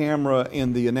put a camera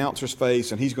in the announcer's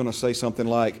face and he's going to say something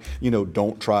like, you know,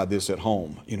 don't try this at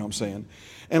home. You know what I'm saying?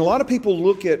 And a lot of people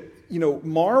look at, you know,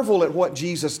 marvel at what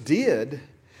Jesus did,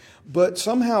 but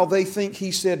somehow they think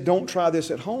he said, don't try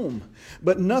this at home.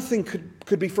 But nothing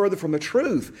could be further from the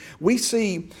truth. We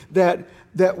see that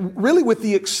really, with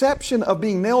the exception of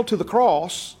being nailed to the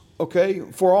cross, okay,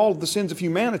 for all of the sins of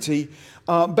humanity,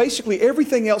 basically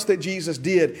everything else that Jesus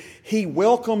did, he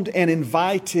welcomed and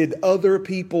invited other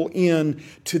people in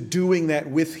to doing that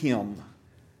with him.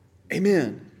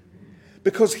 Amen.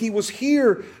 Because he was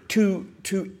here to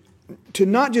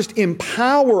not just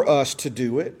empower us to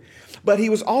do it, but he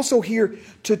was also here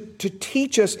to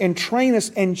teach us and train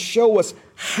us and show us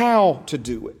how to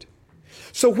do it.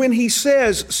 So when he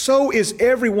says, so is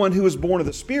everyone who is born of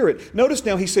the Spirit, notice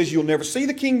now he says you'll never see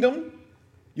the kingdom.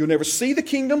 You'll never see the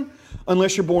kingdom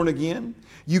unless you're born again.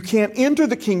 You can't enter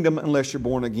the kingdom unless you're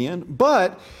born again.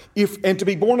 But and to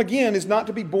be born again is not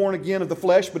to be born again of the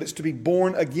flesh, but it's to be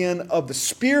born again of the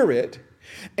Spirit.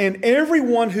 And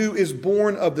everyone who is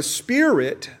born of the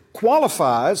Spirit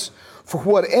qualifies for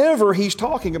whatever he's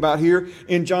talking about here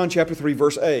in John chapter 3,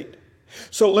 verse 8.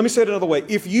 So let me say it another way.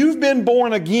 If you've been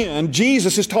born again,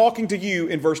 Jesus is talking to you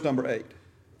in verse number 8.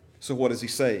 So what is he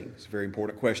saying? It's a very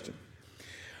important question.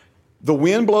 The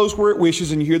wind blows where it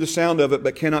wishes and you hear the sound of it,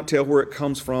 but cannot tell where it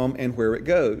comes from and where it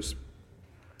goes.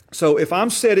 So if I'm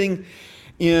sitting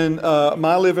in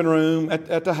my living room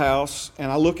at the house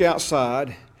and I look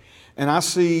outside and I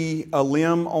see a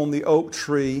limb on the oak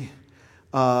tree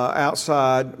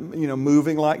outside, you know,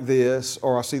 moving like this,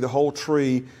 or I see the whole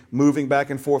tree moving back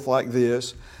and forth like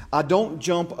this, I don't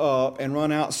jump up and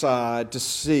run outside to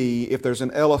see if there's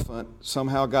an elephant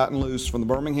somehow gotten loose from the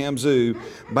Birmingham Zoo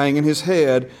banging his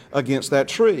head against that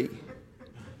tree.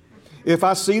 If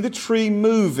I see the tree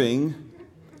moving,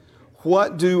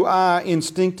 what do I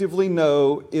instinctively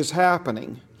know is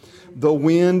happening? The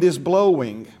wind is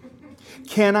blowing.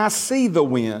 Can I see the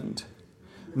wind?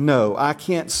 No, I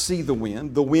can't see the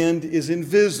wind. The wind is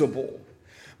invisible.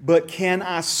 But can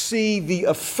I see the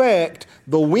effect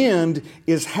the wind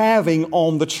is having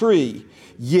on the tree?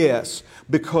 Yes,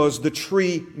 because the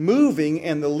tree moving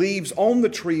and the leaves on the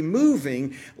tree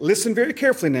moving, listen very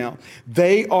carefully now,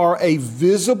 they are a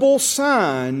visible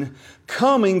sign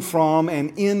coming from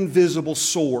an invisible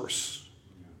source.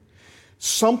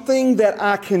 Something that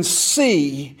I can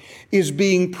see is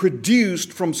being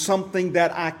produced from something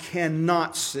that I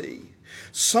cannot see.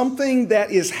 Something that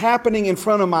is happening in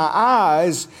front of my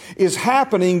eyes is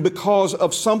happening because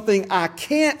of something I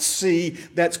can't see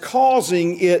that's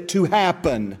causing it to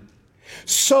happen.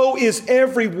 So is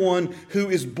everyone who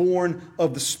is born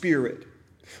of the Spirit.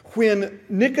 When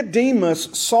Nicodemus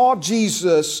saw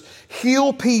Jesus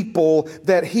heal people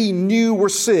that he knew were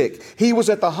sick, he was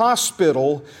at the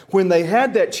hospital when they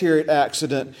had that chariot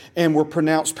accident and were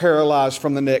pronounced paralyzed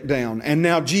from the neck down. And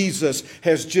now Jesus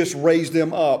has just raised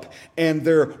them up and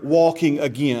they're walking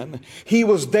again. He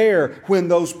was there when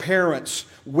those parents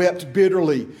wept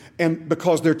bitterly and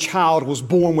because their child was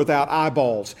born without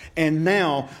eyeballs. And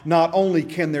now, not only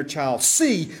can their child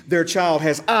see, their child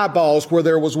has eyeballs where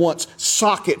there was once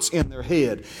sockets in their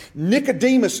head.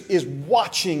 Nicodemus is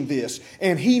watching this,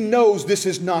 and he knows this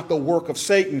is not the work of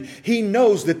Satan. He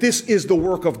knows that this is the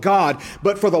work of God.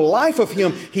 But for the life of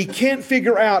him, he can't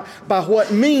figure out by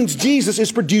what means Jesus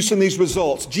is producing these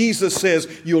results. Jesus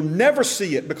says, you'll never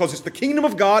see it because it's the kingdom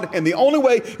of God, and the only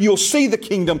way you'll see the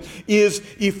kingdom is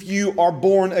if you are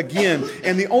born again.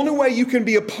 And the only way you can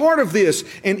be a part of this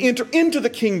and enter into the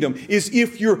kingdom is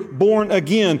if you're born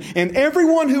again. And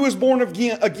everyone who is born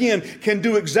again can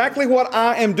do exactly what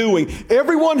I am doing.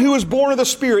 Everyone who is born of the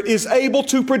Spirit is able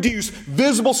to produce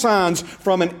visible signs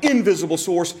from an invisible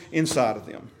source inside of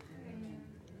them.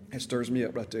 It stirs me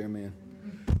up right there, man.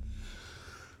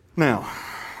 Now,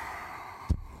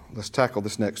 let's tackle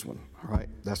this next one. All right,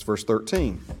 that's verse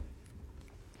 13.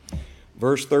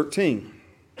 Verse 13.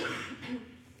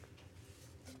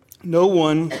 No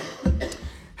one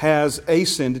has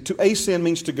ascended. To ascend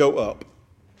means to go up.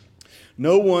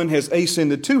 No one has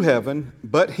ascended to heaven,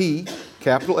 but he,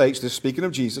 capital H, this is speaking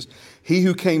of Jesus, he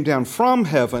who came down from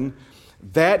heaven,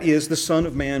 that is the Son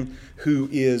of Man who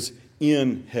is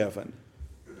in heaven.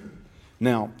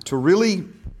 Now, to really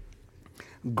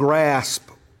grasp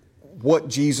what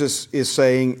Jesus is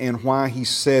saying and why he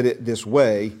said it this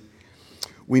way,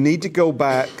 we need to go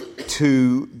back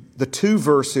to the two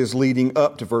verses leading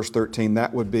up to verse 13.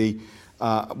 That would be,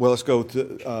 let's go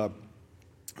to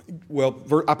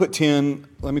I put 10,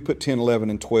 let me put 10, 11,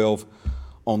 and 12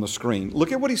 on the screen.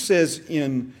 Look at what he says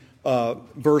in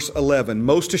verse 11.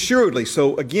 Most assuredly.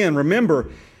 So again, remember,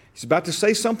 he's about to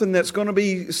say something that's going to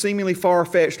be seemingly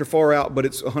far-fetched or far out, but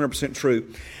it's 100%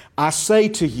 true. I say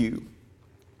to you,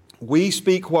 we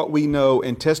speak what we know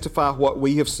and testify what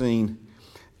we have seen,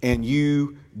 and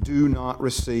you do not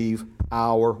receive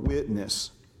our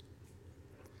witness.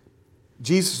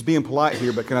 Jesus is being polite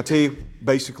here, but can I tell you,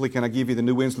 basically, can I give you the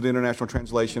New Winslow International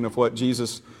Translation of what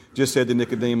Jesus just said to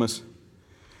Nicodemus?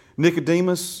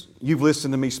 Nicodemus, you've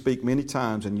listened to me speak many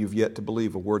times, and you've yet to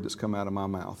believe a word that's come out of my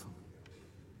mouth.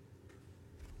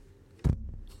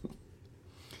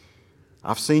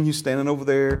 I've seen you standing over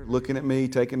there looking at me,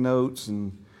 taking notes,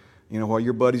 and while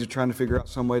your buddies are trying to figure out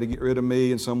some way to get rid of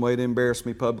me and some way to embarrass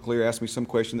me publicly or ask me some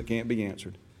question that can't be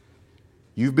answered.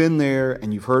 You've been there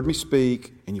and you've heard me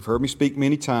speak, and you've heard me speak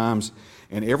many times,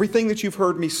 and everything that you've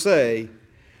heard me say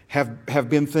have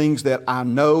been things that I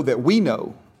know, that we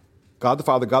know, God the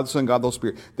Father, God the Son, God the Holy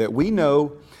Spirit, that we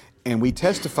know, and we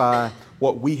testify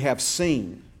what we have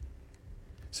seen.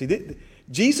 See,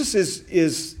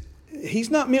 Jesus he's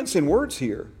not mincing words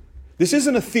here. This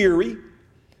isn't a theory.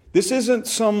 This isn't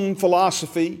some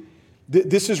philosophy.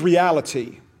 This is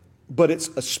reality, but it's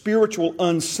a spiritual,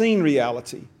 unseen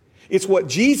reality. It's what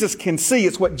Jesus can see.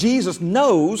 It's what Jesus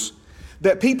knows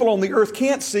that people on the earth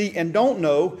can't see and don't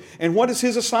know. And what is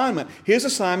His assignment? His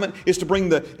assignment is to bring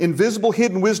the invisible,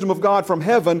 hidden wisdom of God from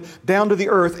heaven down to the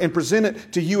earth and present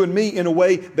it to you and me in a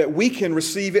way that we can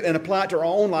receive it and apply it to our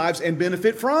own lives and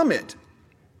benefit from it.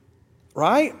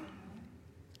 Right?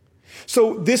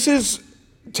 So this is,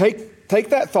 take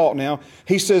that thought now.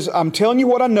 He says, I'm telling you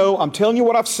what I know, I'm telling you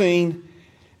what I've seen,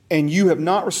 and you have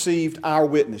not received our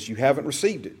witness. You haven't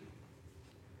received it.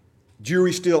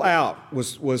 Jury's still out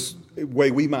was the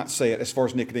way we might say it as far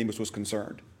as Nicodemus was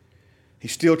concerned.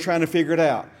 He's still trying to figure it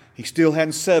out. He still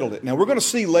hadn't settled it. Now we're going to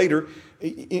see later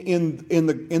in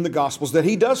the Gospels that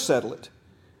he does settle it.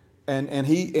 And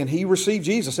he received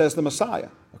Jesus as the Messiah.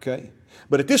 Okay?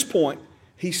 But at this point,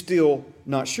 he's still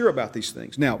not sure about these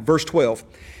things. Now, verse 12.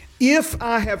 If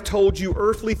I have told you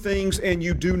earthly things and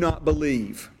you do not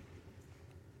believe,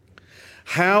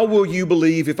 how will you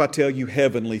believe if I tell you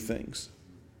heavenly things?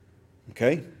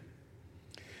 Okay?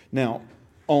 Now,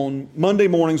 on Monday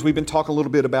mornings, we've been talking a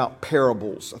little bit about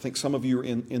parables. I think some of you are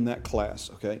in that class,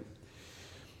 okay?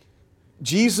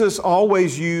 Jesus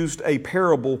always used a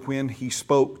parable when he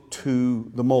spoke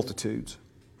to the multitudes.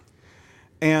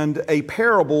 And a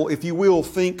parable, if you will,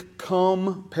 think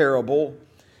come parable,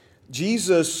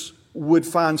 Jesus would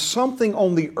find something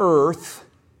on the earth,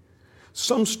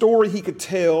 some story he could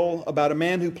tell about a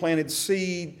man who planted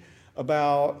seed,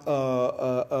 about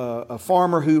a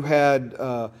farmer who had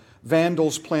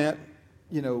vandals plant,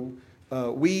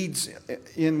 weeds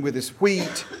in with his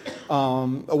wheat,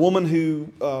 a woman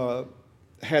who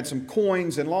had some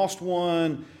coins and lost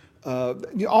one,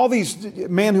 all these,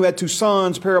 man who had two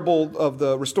sons, parable of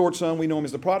the restored son, we know him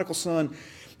as the prodigal son.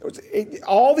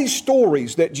 All these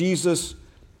stories that Jesus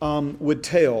would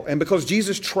tell. And because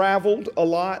Jesus traveled a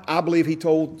lot, I believe he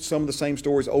told some of the same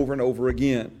stories over and over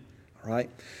again. All right?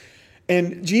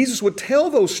 And Jesus would tell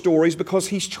those stories because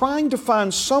he's trying to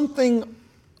find something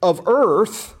of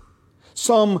earth,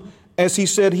 some, as he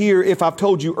said here, if I've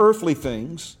told you earthly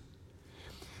things,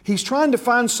 he's trying to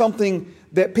find something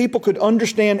that people could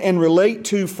understand and relate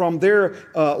to from their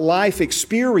life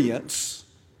experience,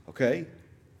 okay,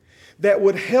 that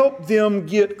would help them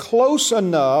get close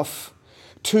enough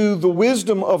to the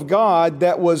wisdom of God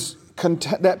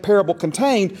that parable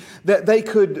contained, that they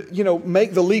could,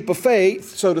 make the leap of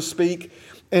faith, so to speak,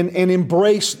 and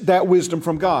embrace that wisdom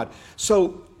from God.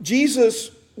 So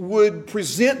Jesus would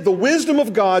present the wisdom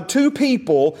of God to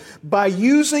people by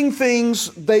using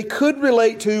things they could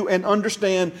relate to and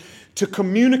understand to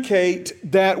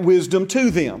communicate that wisdom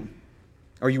to them.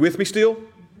 Are you with me still?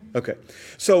 Okay.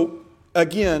 So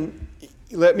again,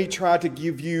 let me try to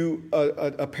give you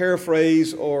a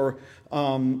paraphrase or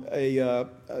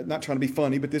not trying to be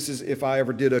funny, but this is, if I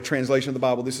ever did a translation of the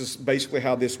Bible, this is basically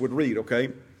how this would read, okay?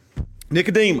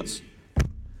 Nicodemus,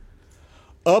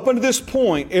 up until this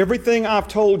point, everything I've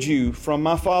told you from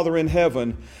my Father in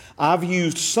heaven, I've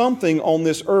used something on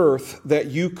this earth that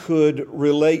you could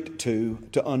relate to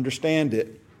understand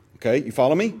it. Okay, you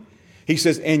follow me? He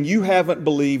says, and you haven't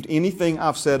believed anything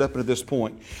I've said up to this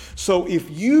point. So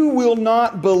if you will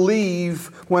not believe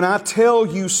when I tell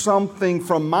you something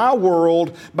from my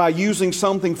world by using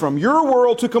something from your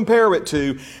world to compare it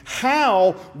to,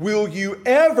 how will you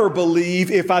ever believe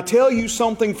if I tell you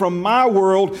something from my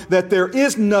world that there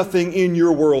is nothing in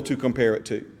your world to compare it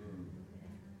to?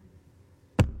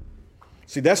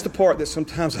 See, that's the part that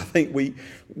sometimes I think we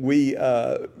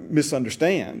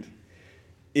misunderstand,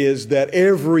 is that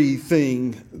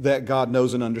everything that God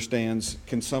knows and understands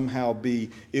can somehow be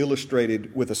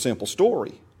illustrated with a simple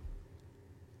story.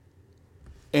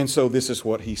 And so this is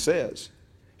what he says.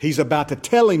 He's about to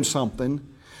tell him something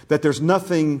that there's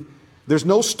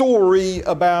no story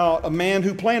about a man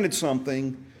who planted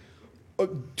something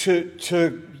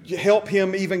to help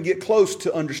him even get close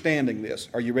to understanding this.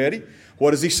 Are you ready?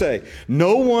 What does he say?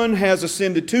 No one has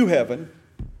ascended to heaven,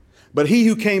 but he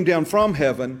who came down from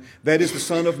heaven, that is the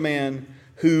Son of Man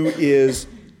who is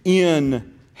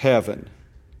in heaven.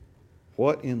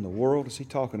 What in the world is he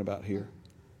talking about here?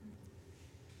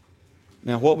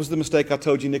 Now, what was the mistake I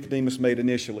told you Nicodemus made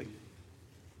initially?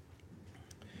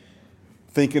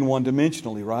 Thinking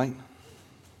one-dimensionally, right?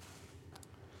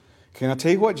 Can I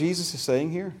tell you what Jesus is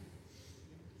saying here?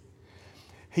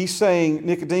 He's saying,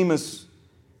 Nicodemus,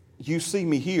 you see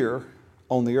me here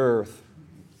on the earth,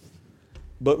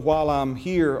 but while I'm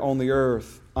here on the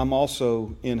earth, I'm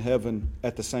also in heaven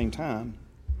at the same time.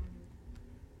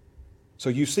 So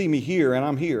you see me here and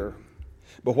I'm here,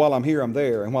 but while I'm here, I'm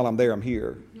there, and while I'm there, I'm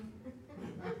here.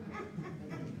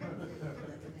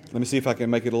 Let me see if I can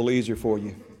make it a little easier for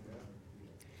you.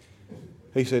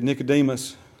 He said,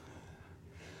 Nicodemus,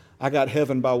 I got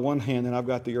heaven by one hand and I've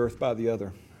got the earth by the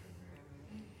other.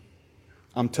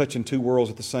 I'm touching two worlds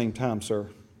at the same time, sir.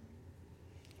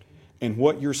 And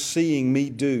what you're seeing me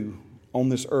do on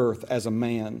this earth as a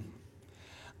man,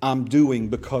 I'm doing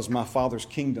because my Father's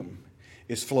kingdom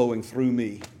is flowing through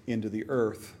me into the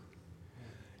earth.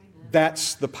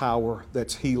 That's the power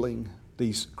that's healing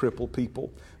these crippled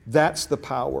people. That's the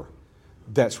power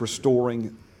that's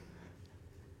restoring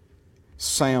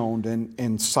sound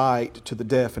and sight to the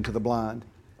deaf and to the blind.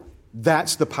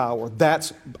 That's the power.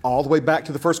 That's all the way back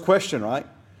to the first question, right?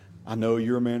 I know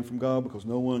you're a man from God because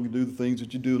no one can do the things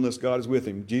that you do unless God is with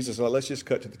him. Jesus said, let's just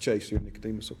cut to the chase here,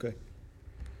 Nicodemus, okay?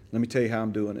 Let me tell you how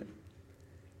I'm doing it.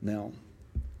 Now,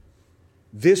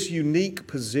 this unique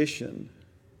position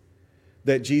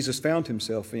that Jesus found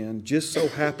himself in just so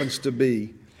happens to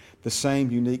be the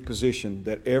same unique position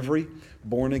that every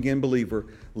born-again believer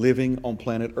living on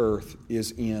planet Earth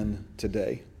is in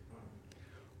today.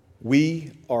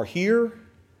 We are here,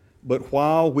 but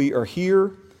while we are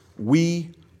here, we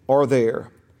are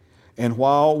there. And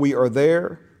while we are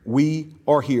there, we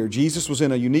are here. Jesus was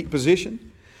in a unique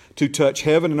position to touch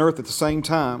heaven and earth at the same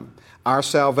time. Our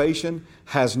salvation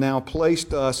has now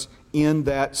placed us in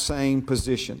that same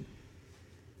position.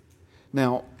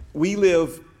 Now, we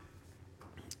live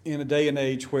in a day and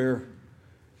age where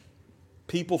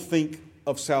people think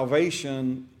of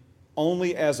salvation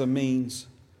only as a means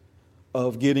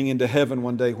of getting into heaven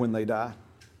one day when they die.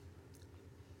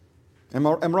 Am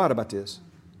I right about this?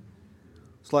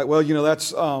 It's like, well,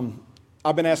 that's.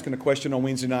 I've been asking a question on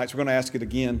Wednesday nights. We're going to ask it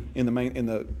again in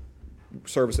the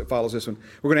service that follows this one.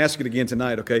 We're going to ask it again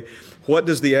tonight. Okay, what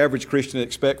does the average Christian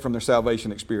expect from their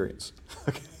salvation experience?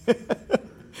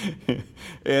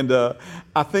 And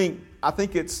I think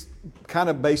it's kind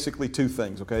of basically two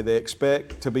things. Okay, they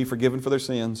expect to be forgiven for their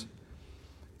sins,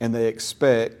 and they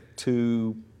expect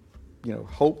to,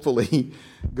 hopefully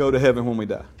go to heaven when we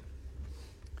die.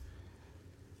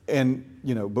 And,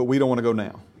 but we don't want to go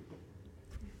now.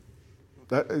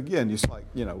 That, again, just like,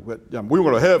 we want to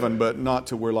go to heaven, but not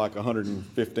till we're like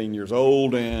 115 years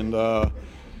old. And, I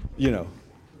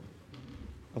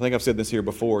think I've said this here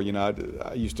before.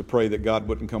 I used to pray that God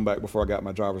wouldn't come back before I got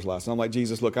my driver's license. I'm like,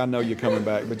 Jesus, look, I know you're coming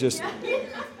back, but just,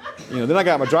 then I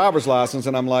got my driver's license,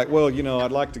 and I'm like, well,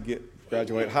 I'd like to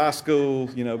graduate high school.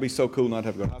 It'd be so cool not to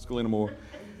have to go to high school anymore.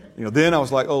 Then I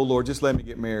was like, oh, Lord, just let me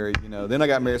get married. Then I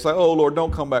got married. It's like, oh, Lord,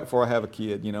 don't come back before I have a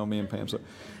kid, me and Pam. So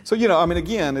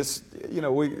again, it's,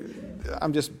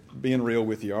 I'm just being real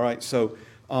with you, all right? So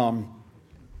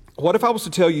what if I was to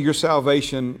tell you your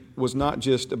salvation was not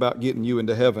just about getting you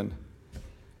into heaven,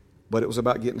 but it was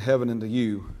about getting heaven into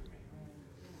you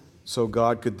so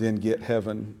God could then get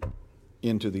heaven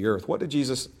into the earth? What did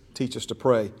Jesus teach us to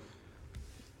pray?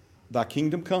 Thy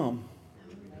kingdom come,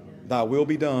 thy will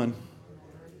be done.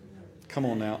 Come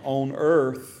on now, on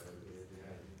earth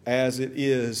as it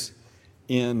is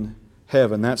in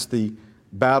heaven. That's the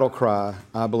battle cry,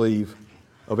 I believe,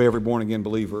 of every born-again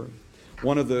believer.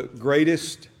 One of the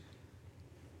greatest,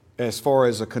 as far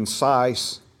as a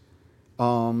concise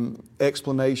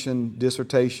explanation,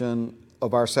 dissertation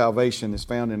of our salvation, is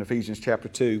found in Ephesians chapter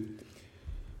 2.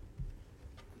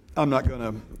 I'm not going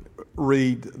to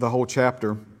read the whole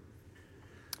chapter.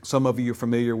 Some of you are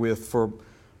familiar with, for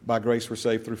by grace we're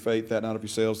saved through faith, that not of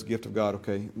yourselves, the gift of God,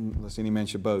 okay, unless any man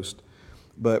should boast.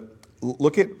 But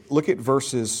look at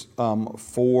verses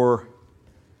 4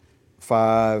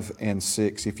 5 and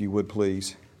 6, if you would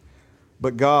please.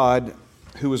 But God,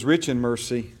 who is rich in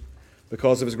mercy,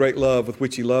 because of His great love with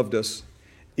which He loved us,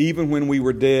 even when we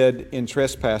were dead in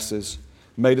trespasses,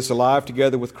 made us alive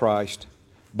together with Christ.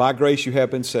 By grace you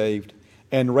have been saved,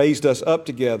 and raised us up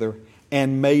together,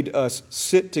 and made us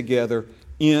sit together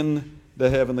in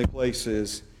the heavenly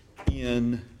places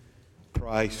in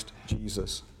Christ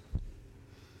Jesus.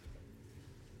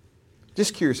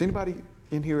 Just curious, anybody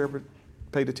in here ever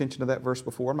paid attention to that verse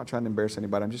before? I'm not trying to embarrass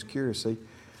anybody. I'm just curious. See,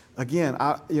 again,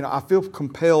 I feel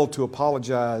compelled to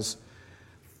apologize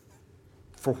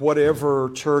for whatever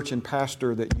church and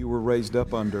pastor that you were raised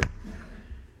up under.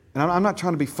 And I'm not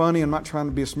trying to be funny. I'm not trying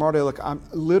to be a smart aleck. I'm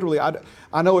literally,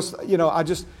 I know it's, I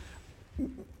just,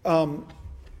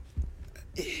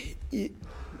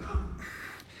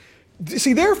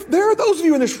 see, there are those of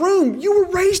you in this room, you were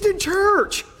raised in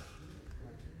church.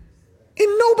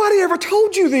 And nobody ever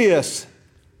told you this.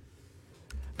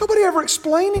 Nobody ever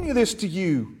explained any of this to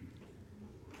you.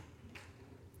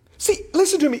 See,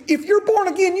 listen to me. If you're born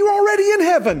again, you're already in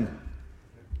heaven.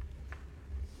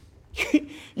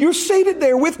 You're seated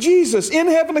there with Jesus in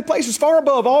heavenly places, far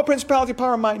above all principality,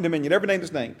 power, might, and dominion, every name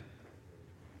that's named.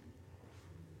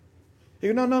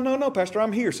 You go, no, Pastor,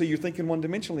 I'm here. See, you're thinking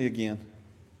one-dimensionally again.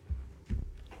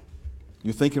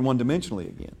 You're thinking one-dimensionally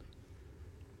again.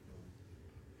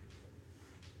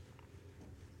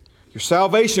 Your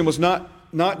salvation was not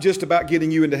just about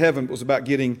getting you into heaven, but was about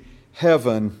getting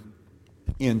heaven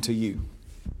into you.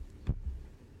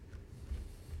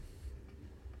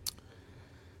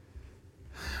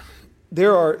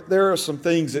 There are some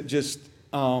things that just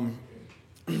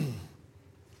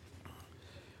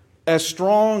as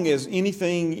strong as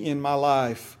anything in my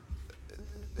life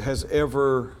has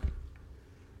ever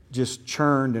just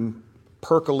churned and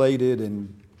percolated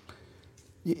and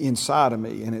inside of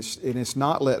me, and it's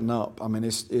not letting up. I mean,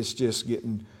 it's just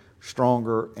getting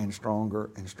stronger and stronger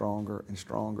and stronger and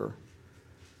stronger.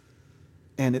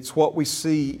 And it's what we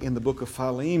see in the book of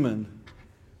Philemon,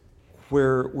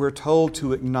 where we're told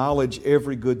to acknowledge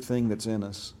every good thing that's in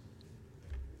us.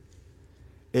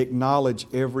 Acknowledge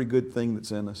every good thing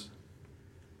that's in us.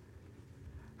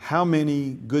 How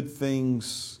many good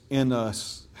things in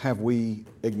us have we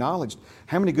acknowledged?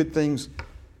 How many good things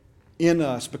in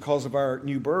us because of our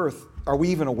new birth are we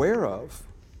even aware of?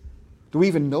 Do we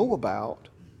even know about?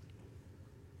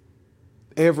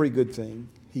 Every good thing,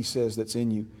 he says, that's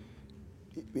in you,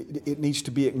 it needs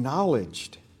to be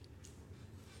acknowledged.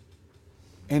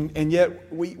 And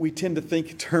yet we tend to think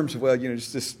in terms of, well,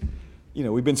 just this,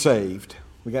 we've been saved.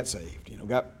 We got saved,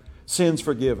 got sins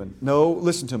forgiven. No,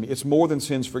 listen to me. It's more than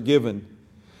sins forgiven.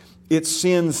 It's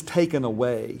sins taken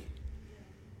away.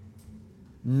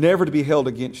 Never to be held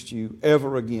against you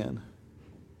ever again.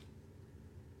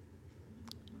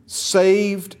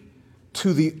 Saved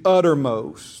to the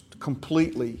uttermost,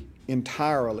 completely,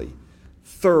 entirely,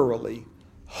 thoroughly,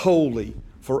 wholly,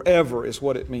 forever is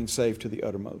what it means, saved to the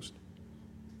uttermost.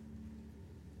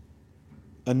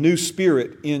 A new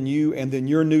spirit in you, and then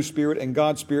your new spirit and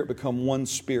God's spirit become one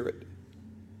spirit.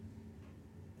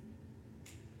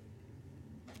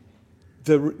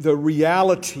 The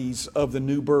realities of the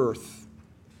new birth.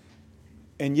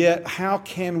 And yet, how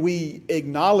can we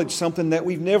acknowledge something that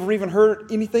we've never even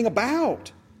heard anything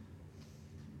about?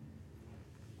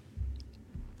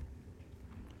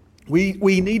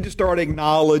 We need to start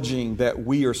acknowledging that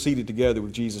we are seated together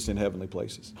with Jesus in heavenly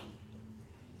places.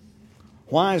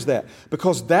 Why is that?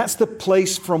 Because that's the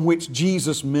place from which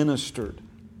Jesus ministered.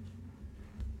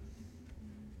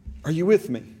 Are you with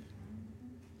me?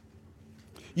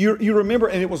 You remember,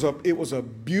 and it was a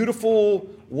beautiful,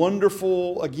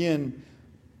 wonderful, again,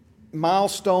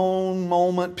 milestone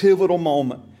moment, pivotal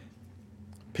moment.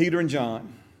 Peter and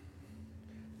John.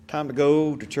 Time to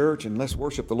go to church and let's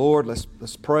worship the Lord.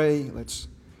 Let's pray. Let's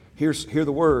hear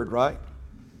the word, right?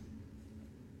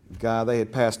 The guy they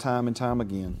had passed time and time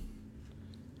again.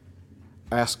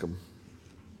 Ask him.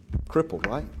 Crippled,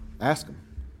 right? Ask him.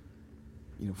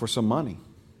 For some money.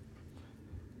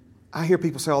 I hear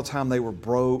people say all the time they were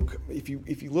broke. If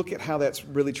you look at how that's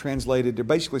really translated, they're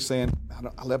basically saying,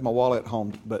 I left my wallet at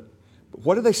home. But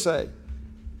what did they say?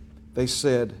 They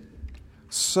said,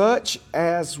 such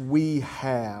as we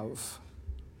have.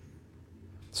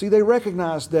 See, they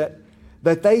recognized that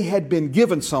they had been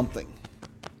given something.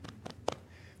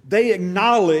 They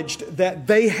acknowledged that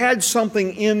they had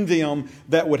something in them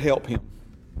that would help him.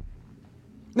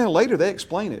 Now later they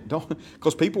explain it,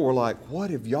 because people were like,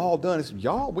 "What have y'all done?" I said,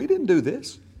 "Y'all, we didn't do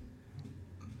this.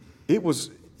 It was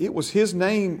His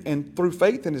name, and through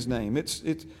faith in His name. It's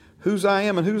whose I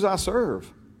am and whose I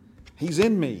serve. He's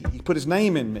in me. He put His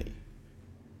name in me."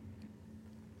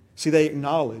 See, they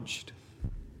acknowledged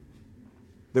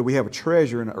that we have a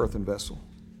treasure in an earthen vessel.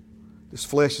 This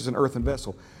flesh is an earthen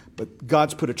vessel. But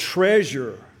God's put a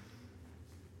treasure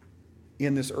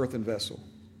in this earthen vessel.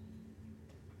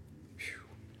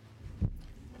 Whew.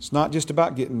 It's not just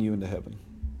about getting you into heaven.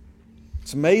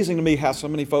 It's amazing to me how so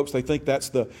many folks, they think that's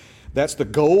the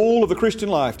goal of the Christian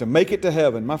life, to make it to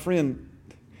heaven. My friend,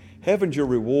 heaven's your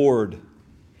reward.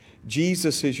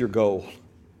 Jesus is your goal.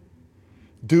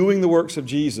 Doing the works of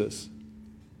Jesus.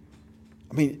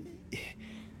 I mean,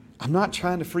 I'm not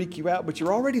trying to freak you out, but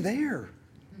you're already there.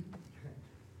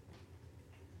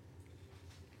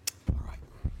 All right.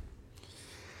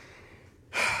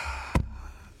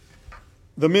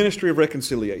 The ministry of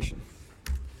reconciliation.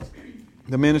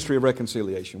 The ministry of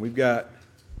reconciliation. We've got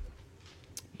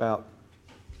about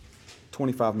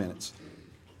 25 minutes.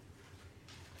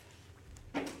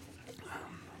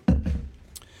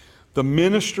 The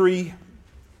ministry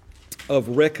of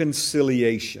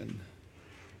reconciliation.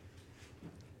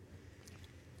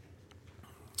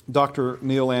 Dr.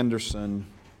 Neil Anderson,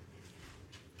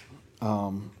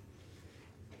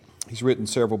 he's written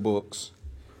several books,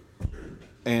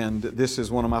 and this is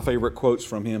one of my favorite quotes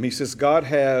from him. He says, God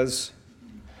has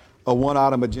a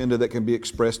one-item agenda that can be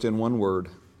expressed in one word: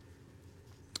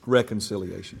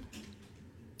 reconciliation.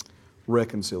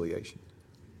 Reconciliation.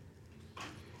 You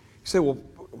say, well,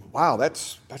 wow,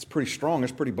 that's pretty strong.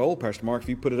 That's pretty bold, Pastor Mark. If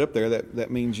you put it up there,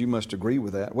 that means you must agree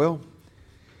with that. Well,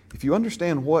 if you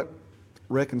understand what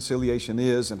reconciliation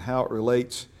is and how it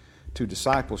relates to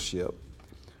discipleship,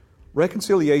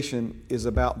 reconciliation is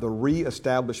about the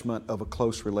reestablishment of a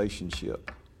close relationship.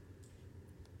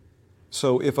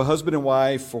 So if a husband and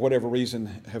wife, for whatever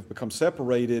reason, have become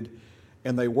separated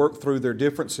and they work through their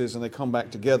differences and they come back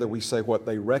together, we say what?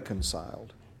 They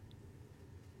reconciled.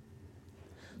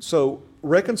 So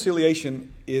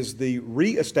reconciliation is the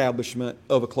reestablishment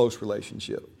of a close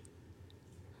relationship.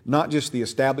 Not just the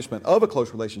establishment of a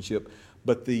close relationship,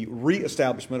 but the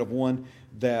reestablishment of one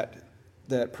that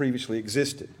previously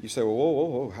existed. You say, well,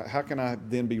 whoa, how can I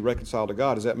then be reconciled to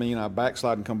God? Does that mean I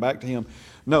backslide and come back to Him?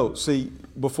 No, see,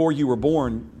 before you were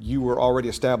born, you were already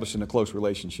established in a close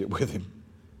relationship with Him.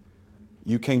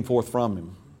 You came forth from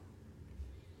Him.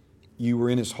 You were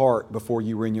in His heart before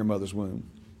you were in your mother's womb.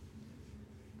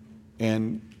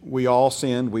 And we all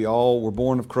sinned. We all were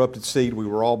born of corrupted seed. We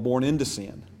were all born into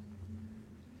sin.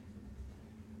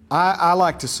 I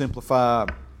like to simplify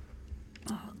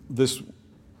this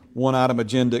one-item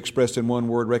agenda expressed in one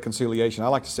word, reconciliation. I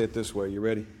like to say it this way. You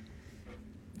ready?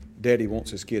 Daddy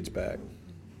wants his kids back.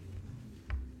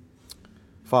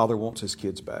 Father wants his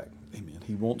kids back. Amen.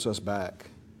 He wants us back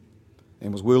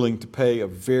and was willing to pay a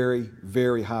very,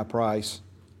 very high price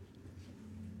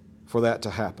for that to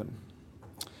happen.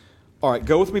 All right,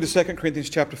 go with me to 2 Corinthians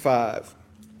chapter 5.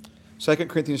 2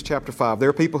 Corinthians chapter 5. There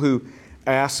are people who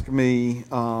ask me,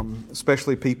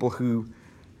 especially people who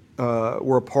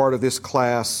were a part of this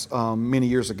class many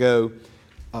years ago,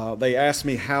 they asked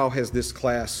me, how has this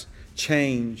class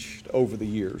changed over the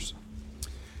years?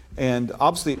 And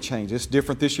obviously it changed. It's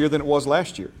different this year than it was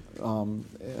last year. And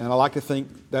I like to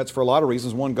think that's for a lot of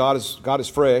reasons. One, God is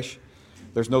fresh.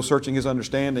 There's no searching His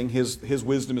understanding. His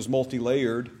wisdom is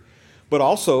multi-layered. But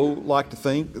also like to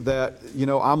think that,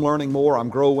 I'm learning more, I'm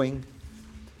growing.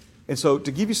 And so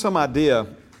to give you some idea,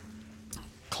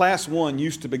 class 1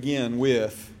 used to begin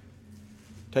with,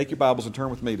 take your Bibles and turn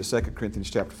with me to 2 Corinthians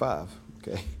chapter 5.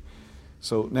 Okay.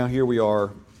 So now here we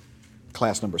are,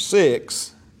 class number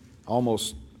 6,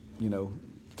 almost,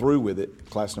 through with it,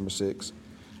 class number 6.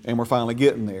 And we're finally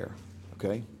getting there.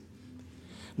 Okay.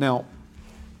 Now,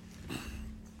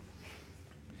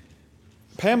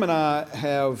 Pam and I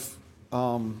have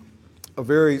a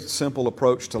very simple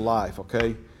approach to life,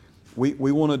 okay?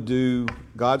 We want to do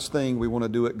God's thing. We want to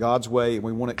do it God's way. And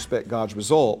we want to expect God's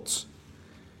results.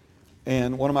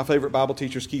 And one of my favorite Bible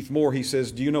teachers, Keith Moore, he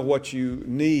says, do you know what you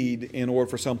need in order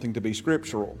for something to be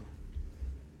scriptural?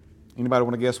 Anybody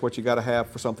want to guess what you got to have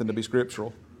for something to be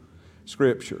scriptural?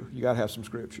 Scripture. You got to have some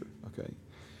scripture, okay?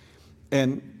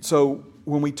 And so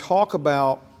when we talk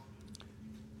about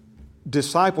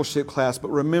discipleship class, but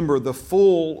remember the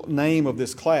full name of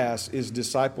this class is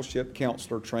Discipleship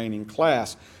Counselor Training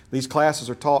Class. These classes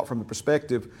are taught from the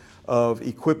perspective of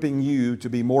equipping you to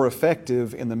be more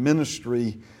effective in the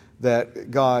ministry that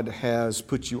God has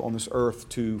put you on this earth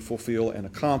to fulfill and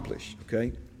accomplish,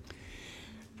 okay?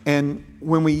 And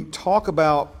when we talk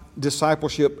about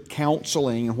discipleship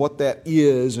counseling and what that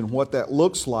is and what that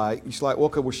looks like, you're like,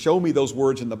 okay, well, show me those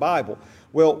words in the Bible.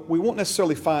 Well, we won't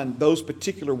necessarily find those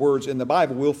particular words in the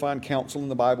Bible. We'll find counsel in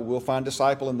the Bible. We'll find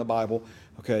disciple in the Bible,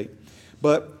 okay?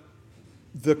 But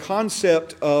the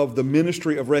concept of the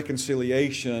ministry of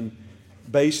reconciliation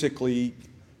basically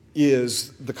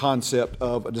is the concept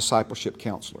of a discipleship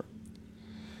counselor.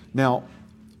 Now,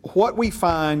 what we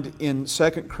find in 2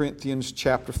 Corinthians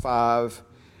chapter 5,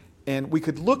 and we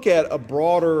could look at a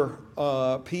broader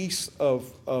piece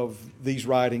of these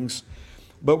writings,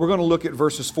 but we're going to look at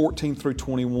verses 14 through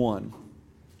 21.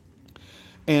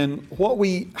 And what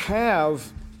we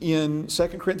have in 2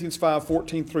 Corinthians 5,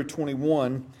 14 through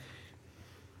 21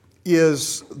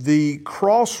 is the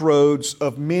crossroads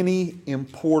of many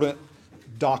important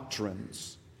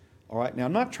doctrines. All right, now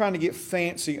I'm not trying to get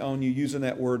fancy on you using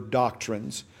that word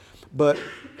doctrines, but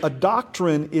a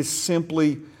doctrine is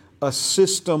simply a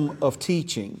system of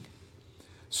teaching.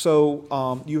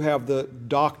 So you have the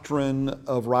doctrine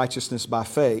of righteousness by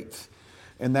faith,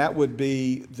 and that would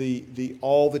be the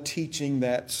all the teaching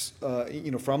that's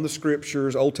from the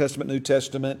Scriptures, Old Testament, New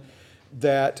Testament,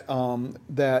 that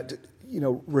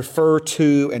refer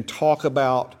to and talk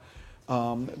about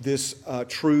this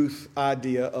truth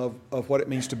idea of what it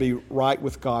means to be right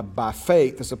with God by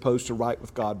faith as opposed to right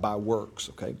with God by works.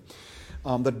 Okay,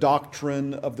 the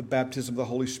doctrine of the baptism of the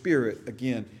Holy Spirit,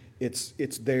 again,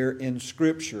 it's there in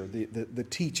Scripture, the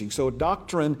teaching. So a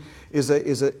doctrine is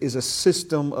a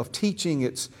system of teaching.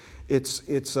 It's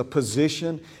a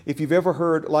position. If you've ever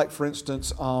heard, like for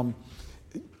instance,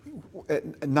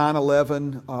 at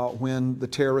 9/11, when the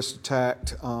terrorists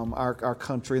attacked our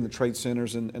country and the trade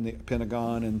centers and the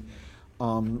Pentagon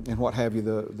and what have you,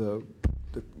 the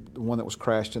one that was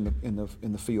crashed in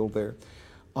the field there.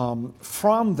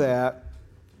 From that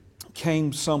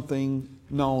came something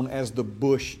known as the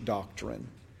Bush Doctrine.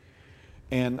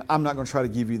 And I'm not going to try to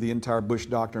give you the entire Bush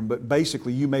Doctrine, but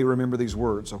basically you may remember these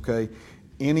words, okay?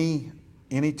 Any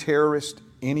terrorist,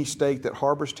 any state that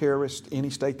harbors terrorists, any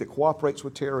state that cooperates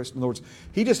with terrorists, in other words,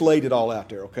 he just laid it all out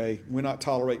there, okay? We're not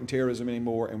tolerating terrorism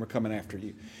anymore and we're coming after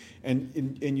you.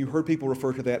 And you heard people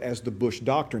refer to that as the Bush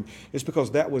Doctrine. It's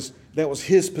because that was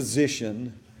his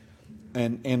position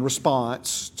and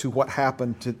response to what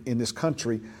happened in this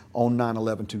country on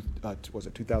 9/11, was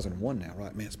it 2001 now,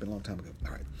 right? Man, it's been a long time ago.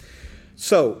 All right.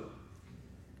 So,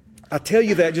 I tell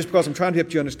you that just because I'm trying to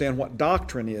help you understand what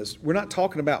doctrine is. We're not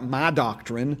talking about my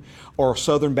doctrine or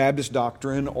Southern Baptist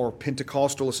doctrine or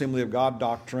Pentecostal Assembly of God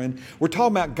doctrine. We're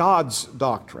talking about God's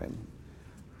doctrine.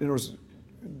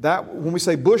 When we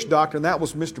say Bush doctrine, that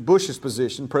was Mr. Bush's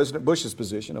position, President Bush's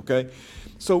position, okay?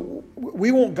 So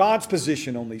we want God's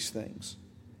position on these things,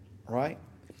 right?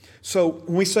 So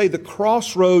when we say the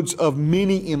crossroads of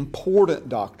many important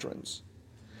doctrines,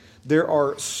 there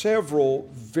are several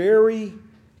very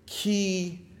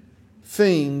key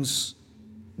things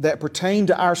that pertain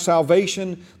to our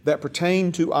salvation, that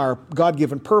pertain to our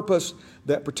God-given purpose,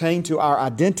 that pertain to our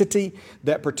identity,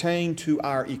 that pertain to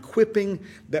our equipping,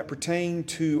 that pertain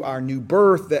to our new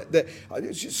birth, that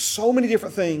it's just so many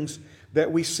different things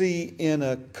that we see in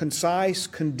a concise,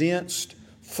 condensed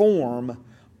form,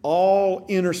 all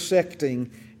intersecting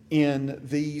in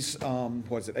these,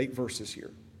 8 verses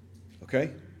here. Okay?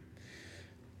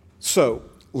 So,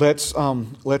 let's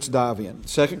dive in.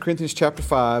 2 Corinthians chapter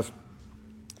 5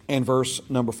 and verse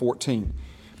number 14.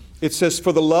 It says,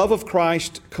 "For the love of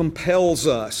Christ compels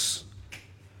us,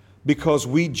 because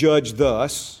we judge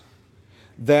thus,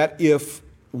 that if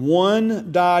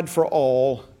one died for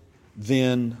all,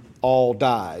 then all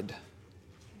died.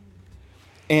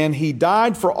 And he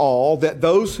died for all, that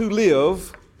those who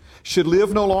live should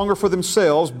live no longer for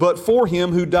themselves, but for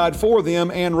him who died for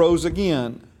them and rose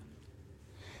again.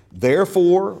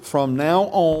 Therefore, from now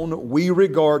on, we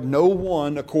regard no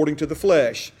one according to the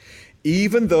flesh.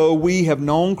 Even though we have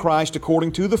known Christ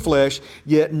according to the flesh,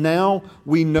 yet now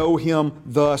we know him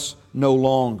thus no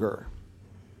longer."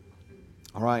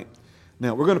 All right.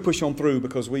 Now, we're going to push on through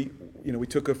because we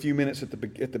took a few minutes at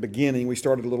the beginning. We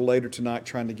started a little later tonight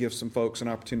trying to give some folks an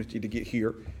opportunity to get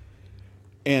here.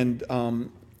 And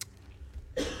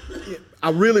I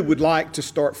really would like to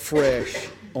start fresh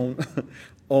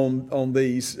on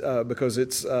these because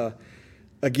it's,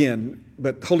 again,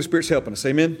 but the Holy Spirit's helping us.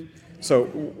 Amen?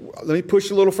 So let me push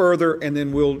a little further and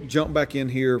then we'll jump back in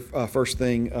here first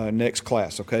thing next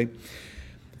class, okay?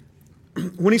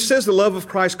 When he says the love of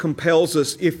Christ compels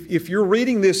us, if you're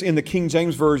reading this in the King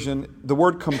James Version, the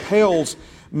word compels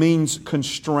means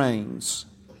constrains.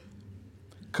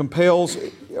 Compels,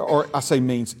 or I say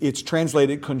means, it's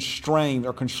translated constrain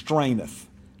or constraineth,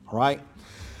 all right?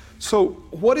 So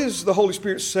what is the Holy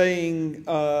Spirit saying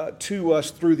to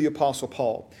us through the Apostle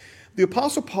Paul? The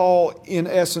Apostle Paul, in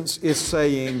essence, is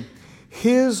saying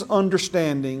his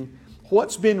understanding,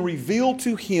 what's been revealed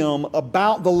to him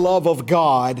about the love of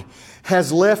God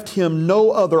has left him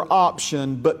no other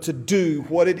option but to do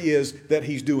what it is that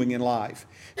he's doing in life.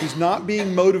 He's not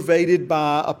being motivated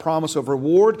by a promise of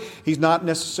reward. He's not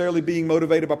necessarily being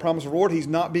motivated by promise of reward. He's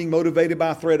not being motivated by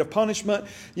a threat of punishment.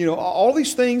 All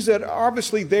these things that are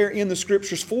obviously there in the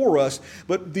Scriptures for us.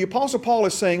 But the Apostle Paul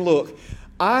is saying, look,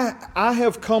 I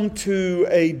have come to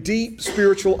a deep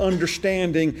spiritual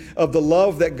understanding of the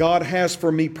love that God has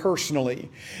for me personally.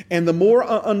 And the more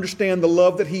I understand the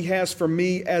love that He has for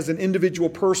me as an individual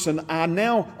person, I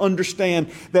now understand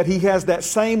that He has that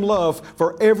same love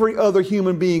for every other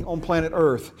human being on planet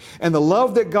Earth. And the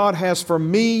love that God has for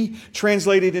me,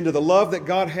 translated into the love that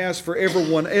God has for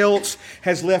everyone else,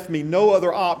 has left me no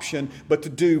other option but to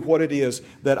do what it is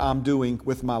that I'm doing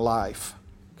with my life.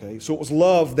 Okay, so it was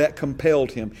love that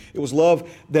compelled him. It was love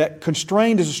that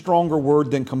constrained is a stronger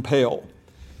word than compel.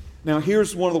 Now,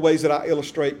 here's one of the ways that I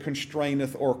illustrate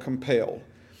constraineth or compel.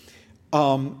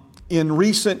 In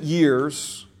recent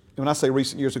years, when I say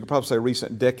recent years, I could probably say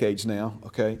recent decades now,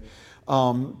 okay?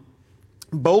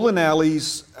 Bowling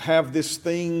alleys have this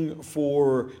thing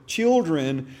for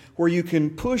children where you can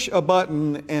push a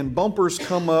button and bumpers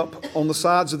come up on the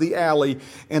sides of the alley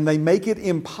and they make it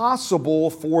impossible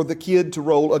for the kid to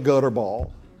roll a gutter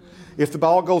ball. If the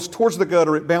ball goes towards the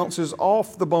gutter, it bounces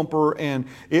off the bumper and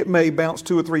it may bounce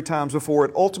 2 or 3 times before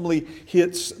it ultimately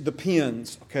hits the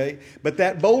pins, okay? But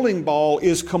that bowling ball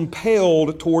is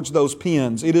compelled towards those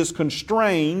pins. It is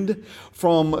constrained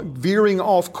from veering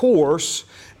off course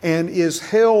and is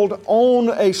held on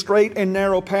a straight and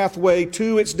narrow pathway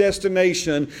to its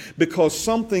destination because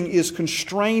something is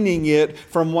constraining it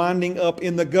from winding up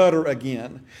in the gutter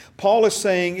again. Paul is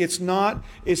saying it's not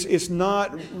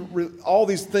all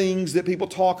these things that people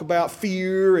talk about,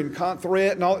 fear and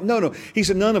threat and all. No. He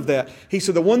said none of that. He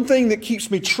said the one thing that keeps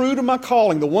me true to my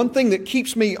calling, the one thing that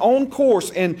keeps me on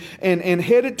course and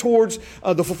headed towards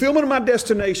the fulfillment of my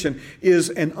destination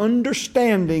is an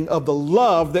understanding of the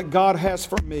love that God has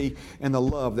for me and the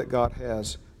love that God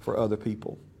has for other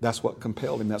people. That's what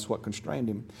compelled him. That's what constrained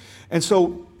him. And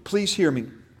so, please hear me.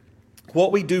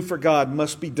 What we do for God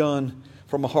must be done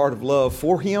from a heart of love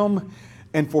for Him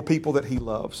and for people that He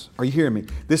loves. Are you hearing me?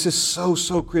 This is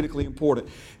so critically important.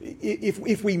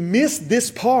 If we miss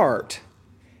this part,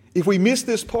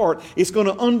 it's going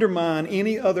to undermine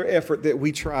any other effort that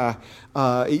we try.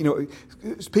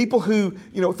 People who,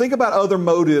 think about other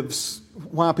motives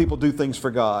why people do things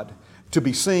for God. To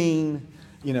be seen,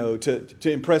 to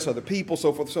impress other people,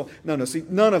 so forth. So none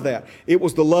of that. It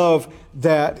was the love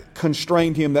that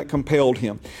constrained him, that compelled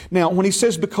him. Now, when he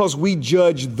says, because we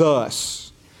judge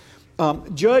thus,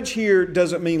 judge here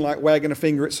doesn't mean like wagging a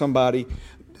finger at somebody.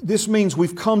 This means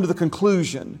we've come to the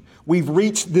conclusion, we've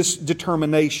reached this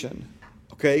determination,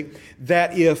 okay,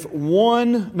 that if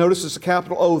one, notice it's a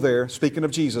capital O there, speaking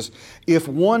of Jesus, if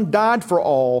one died for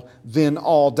all, then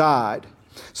all died.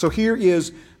 So here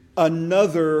is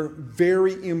another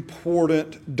very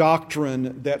important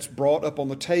doctrine that's brought up on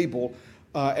the table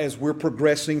as we're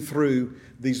progressing through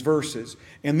these verses.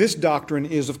 And this doctrine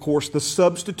is, of course, the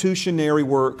substitutionary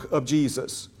work of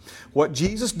Jesus. What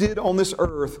Jesus did on this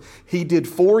earth, He did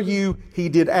for you, He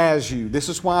did as you. This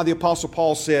is why the Apostle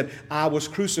Paul said, I was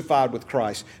crucified with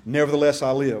Christ, nevertheless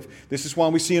I live. This is why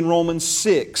we see in Romans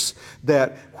 6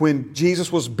 that when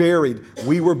Jesus was buried,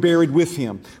 we were buried with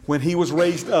Him. When He was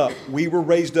raised up, we were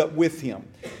raised up with Him.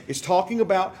 It's talking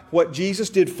about what Jesus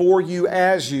did for you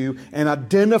as you and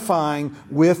identifying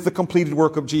with the completed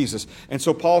work of Jesus. And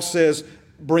so Paul says,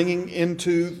 bringing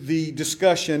into the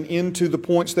discussion, into the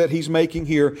points that he's making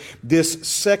here, this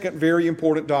second very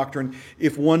important doctrine,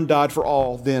 if one died for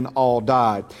all, then all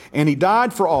died. And He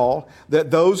died for all, that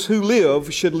those who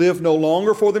live should live no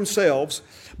longer for themselves,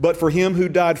 but for Him who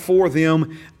died for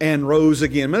them and rose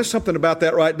again. Man, there's something about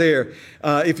that right there.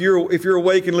 If you're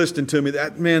awake and listening to me,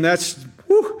 that's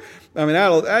whew,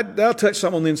 that'll touch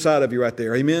something on the inside of you right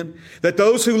there. Amen? That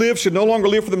those who live should no longer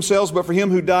live for themselves, but for Him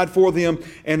who died for them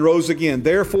and rose again.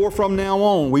 Therefore, from now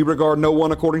on, we regard no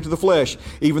one according to the flesh.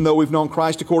 Even though we've known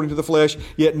Christ according to the flesh,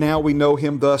 yet now we know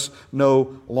Him thus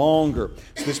no longer.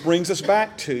 So this brings us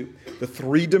back to the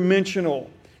three-dimensional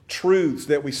truths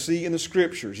that we see in the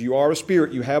Scriptures. You are a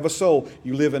spirit, you have a soul,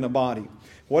 you live in a body.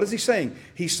 What is he saying?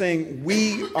 He's saying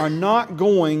we are not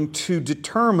going to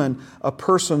determine a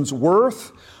person's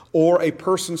worth or a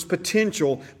person's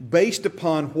potential based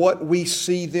upon what we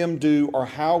see them do or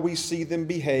how we see them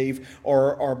behave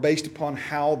or based upon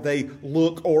how they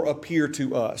look or appear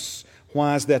to us.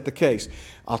 Why is that the case?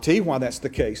 I'll tell you why that's the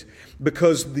case.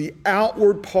 Because the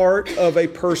outward part of a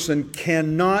person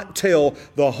cannot tell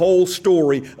the whole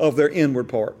story of their inward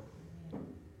part.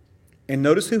 And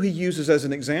notice who he uses as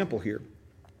an example here.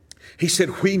 He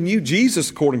said, we knew Jesus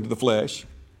according to the flesh,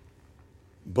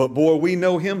 but boy, we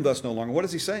know him thus no longer. What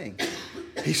is he saying?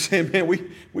 He's saying, man,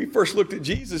 we first looked at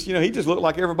Jesus, he just looked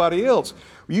like everybody else.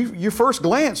 You first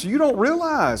glance, you don't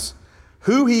realize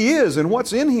who he is and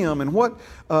what's in him and what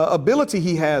ability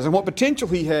he has and what potential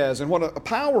he has and what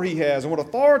power he has and what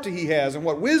authority he has and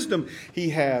what wisdom he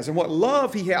has and what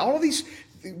love he has. All of these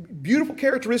beautiful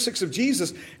characteristics of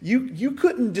Jesus, you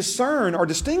couldn't discern or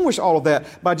distinguish all of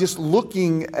that by just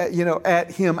looking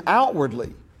at him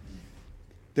outwardly.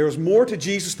 There was more to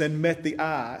Jesus than met the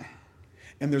eye,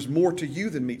 and there's more to you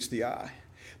than meets the eye.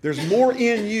 There's more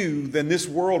in you than this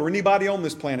world or anybody on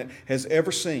this planet has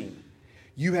ever seen.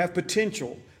 You have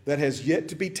potential that has yet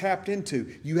to be tapped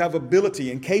into. You have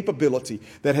ability and capability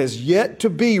that has yet to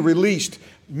be released.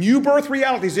 New birth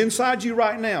realities inside you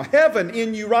right now. Heaven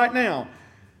in you right now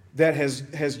that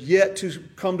has yet to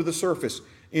come to the surface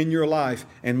in your life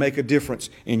and make a difference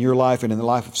in your life and in the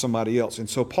life of somebody else. And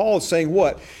so Paul is saying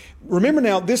what? Remember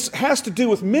now, this has to do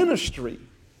with ministry.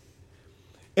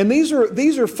 And these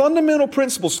are fundamental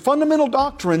principles, fundamental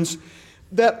doctrines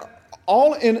that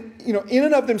all in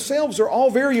and of themselves are all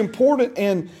very important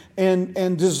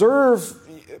and deserve,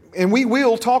 and we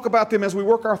will talk about them as we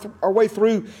work our way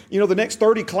through the next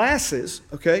 30 classes,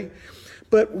 okay?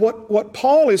 But what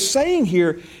Paul is saying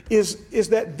here is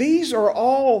that these are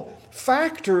all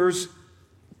factors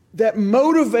that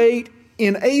motivate,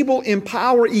 enable,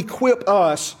 empower, equip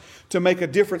us to make a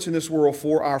difference in this world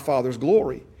for our Father's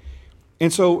glory.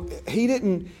 And so he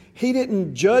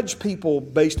didn't judge people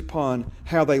based upon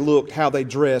how they looked, how they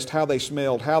dressed, how they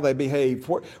smelled, how they behaved,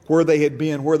 where they had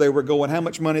been, where they were going, how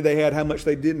much money they had, how much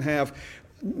they didn't have.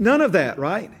 None of that,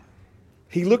 right?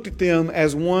 He looked at them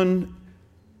as one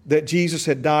that Jesus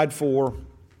had died for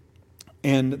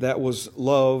and that was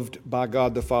loved by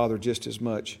God the Father just as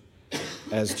much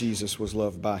as Jesus was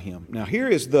loved by him. Now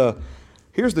here's the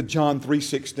John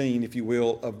 3:16, if you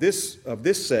will, of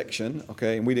this section,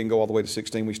 okay? And we didn't go all the way to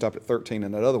 16. We stopped at 13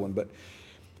 in that other one. But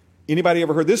anybody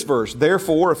ever heard this verse?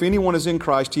 Therefore, if anyone is in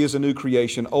Christ, he is a new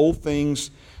creation. Old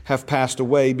things have passed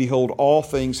away. Behold, all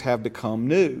things have become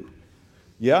new.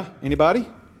 Yeah? Anybody?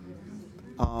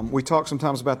 We talk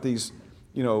sometimes about these,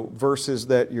 verses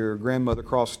that your grandmother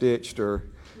cross-stitched or,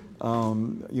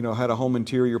 had a home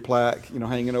interior plaque,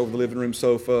 hanging over the living room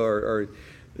sofa or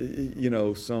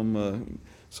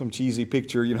some cheesy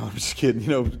picture. I'm just kidding.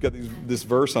 Got this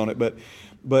verse on it,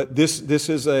 but this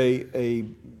is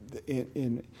in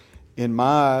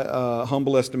my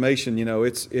humble estimation,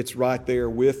 it's right there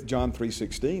with John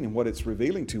 3:16 and what it's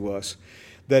revealing to us,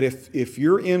 that if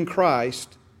you're in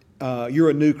Christ, you're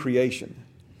a new creation,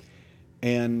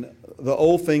 and the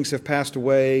old things have passed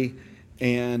away,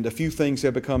 and a few things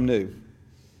have become new.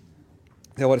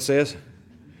 Is that what it says?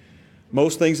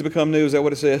 Most things have become new. Is that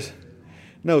what it says?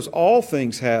 No, it's all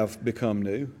things have become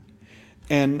new.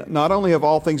 And not only have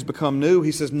all things become new,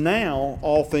 he says, now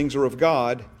all things are of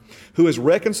God, who has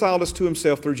reconciled us to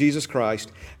himself through Jesus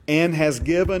Christ and has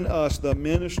given us the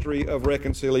ministry of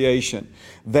reconciliation.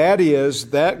 That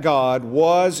is, that God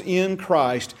was in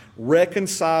Christ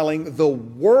reconciling the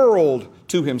world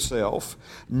to himself,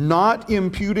 not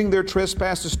imputing their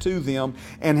trespasses to them,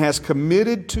 and has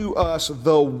committed to us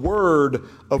the word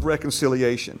of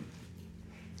reconciliation.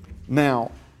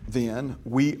 Now, then,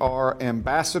 we are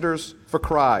ambassadors for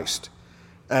Christ,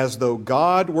 as though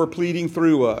God were pleading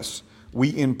through us.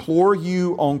 We implore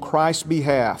you on Christ's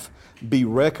behalf, be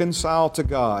reconciled to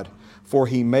God, for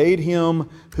he made him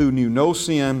who knew no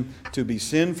sin to be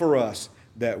sin for us,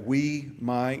 that we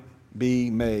might be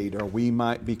made, or we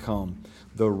might become,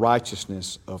 the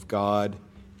righteousness of God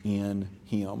in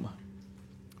him.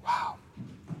 Wow.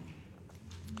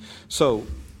 So,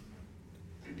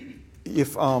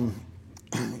 if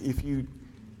you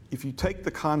take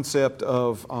the concept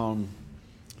of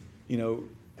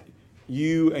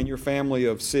you and your family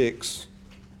of 6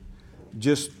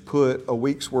 just put a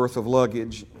week's worth of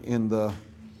luggage in the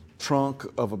trunk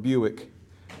of a Buick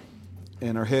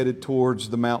and are headed towards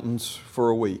the mountains for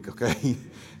a week, okay?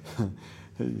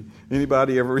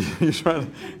 Anybody ever,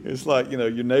 it's like,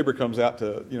 your neighbor comes out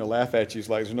to, laugh at you. It's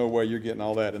like, there's no way you're getting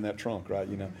all that in that trunk, right?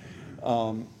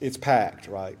 It's packed,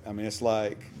 right? I mean, it's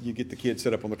like you get the kid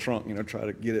set up on the trunk, try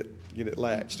to get it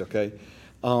latched, okay?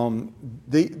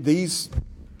 These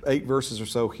 8 verses or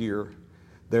so here,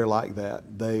 they're like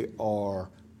that. They are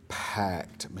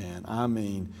packed, man. I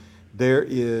mean, there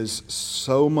is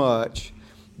so much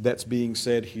that's being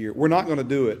said here. We're not going to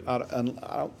do it.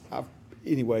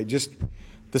 Anyway, just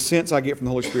the sense I get from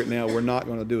the Holy Spirit now, we're not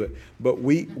going to do it. But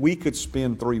we could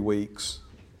spend 3 weeks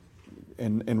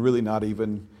and really not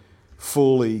even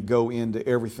fully go into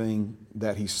everything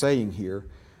that he's saying here.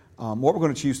 What we're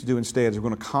going to choose to do instead is we're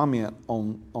going to comment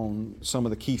on some of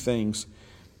the key things,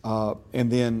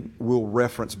 and then we'll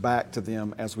reference back to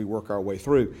them as we work our way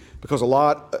through. Because a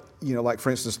lot, like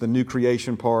for instance, the new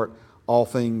creation part, all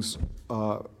things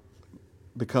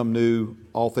become new,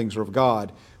 all things are of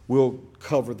God. We'll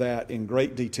cover that in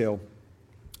great detail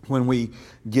when we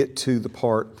get to the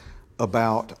part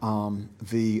about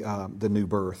the new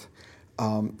birth.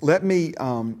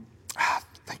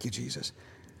 Thank you, Jesus.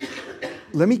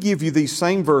 Let me give you these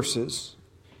same verses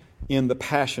in the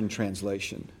Passion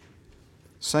Translation.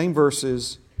 Same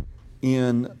verses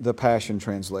in the Passion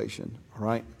Translation, all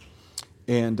right?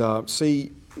 And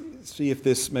see if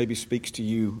this maybe speaks to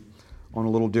you on a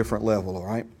little different level, all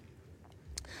right?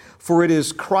 For it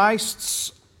is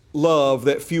Christ's love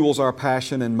that fuels our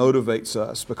passion and motivates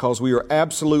us, because we are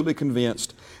absolutely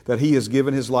convinced that He has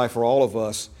given His life for all of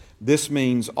us. This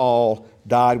means all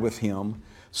died with Him,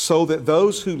 so that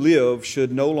those who live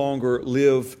should no longer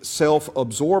live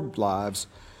self-absorbed lives,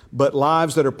 but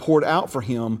lives that are poured out for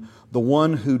Him, the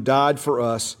one who died for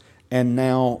us and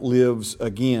now lives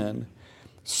again.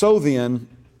 So then,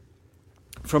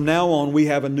 from now on, we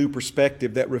have a new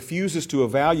perspective that refuses to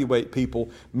evaluate people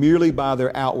merely by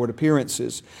their outward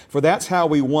appearances. For that's how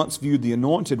we once viewed the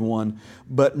Anointed One,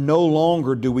 but no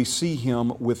longer do we see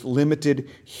Him with limited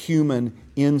human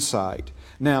insight.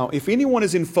 Now, if anyone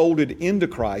is enfolded into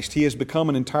Christ, he has become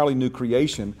an entirely new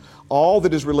creation. All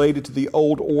that is related to the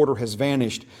old order has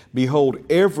vanished. Behold,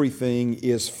 everything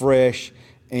is fresh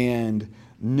and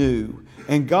new.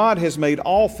 And God has made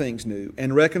all things new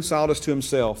and reconciled us to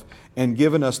Himself and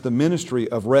given us the ministry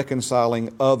of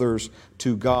reconciling others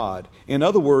to God. In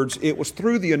other words, it was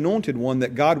through the Anointed One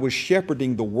that God was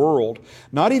shepherding the world,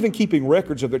 not even keeping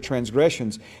records of their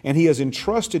transgressions, and He has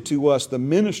entrusted to us the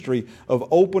ministry of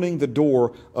opening the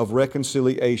door of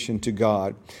reconciliation to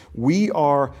God. We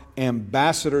are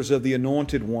ambassadors of the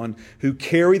Anointed One who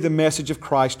carry the message of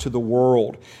Christ to the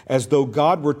world, as though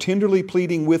God were tenderly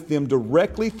pleading with them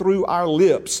directly through our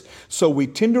lips. So we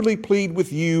tenderly plead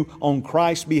with you on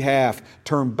Christ's behalf.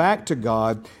 Turn back to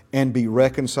God and be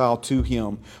reconciled to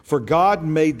Him. For God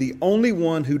made the only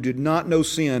one who did not know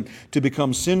sin to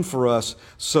become sin for us,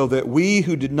 so that we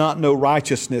who did not know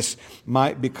righteousness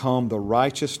might become the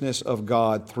righteousness of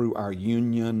God through our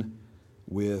union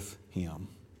with Him.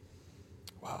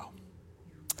 Wow.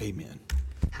 Amen.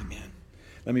 Amen.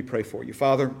 Let me pray for you.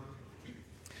 Father,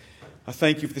 I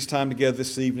thank You for this time together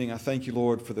this evening. I thank You,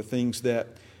 Lord, for the things that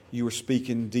You are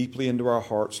speaking deeply into our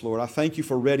hearts, Lord. I thank You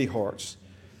for ready hearts,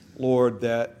 Lord,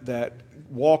 that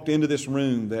walked into this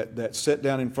room, that sat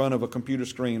down in front of a computer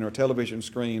screen or a television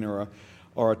screen or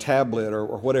a tablet or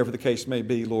whatever the case may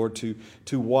be, Lord,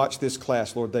 to watch this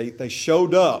class. Lord, they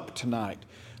showed up tonight,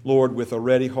 Lord, with a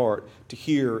ready heart to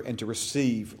hear and to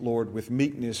receive, Lord, with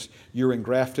meekness, Your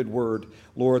engrafted word,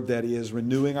 Lord, that is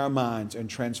renewing our minds and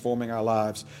transforming our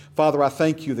lives. Father, I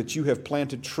thank You that You have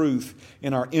planted truth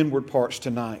in our inward parts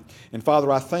tonight. And Father,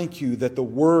 I thank You that the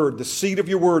word, the seed of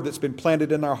Your word that's been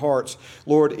planted in our hearts,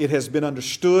 Lord, it has been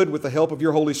understood with the help of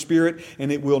Your Holy Spirit,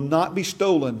 and it will not be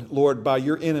stolen, Lord, by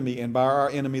Your enemy and by our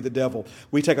enemy, the devil.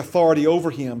 We take authority over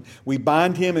him. We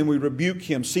bind him and we rebuke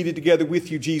him, seated together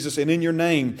with You, Jesus, and in Your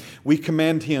name, we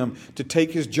command him to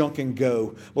take his junk and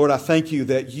go. Lord, I thank You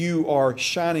that You are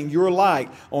shining Your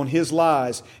light on his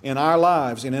lies in our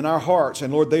lives and in our hearts.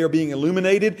 And Lord, they are being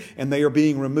illuminated and they are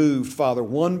being removed, Father,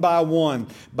 one by one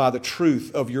by the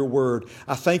truth of Your word.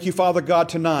 I thank You, Father God,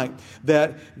 tonight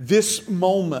that this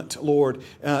moment, Lord,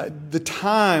 the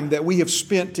time that we have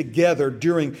spent together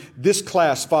during this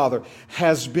class, Father,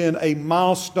 has been a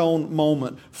milestone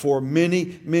moment for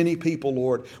many, many people,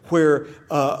 Lord, where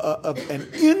an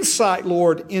insight,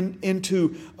 Lord,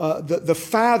 into the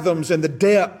fathoms and the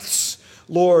depths,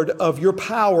 Lord, of Your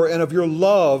power and of Your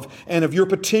love and of Your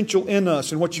potential in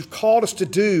us and what You've called us to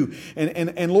do.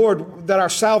 And Lord, that our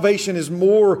salvation is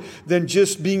more than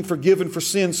just being forgiven for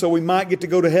sin so we might get to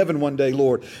go to heaven one day,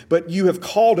 Lord. But You have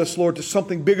called us, Lord, to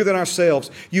something bigger than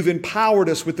ourselves. You've empowered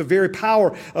us with the very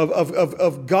power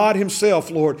of God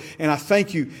Himself, Lord. And I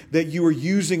thank You that You are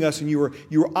using us and You are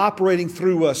operating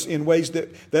through us in ways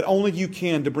that only You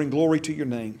can to bring glory to Your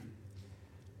name.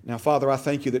 Now, Father, I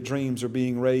thank You that dreams are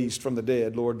being raised from the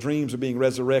dead, Lord. Dreams are being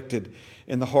resurrected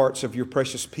in the hearts of Your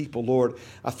precious people, Lord.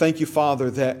 I thank You, Father,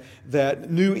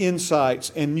 that new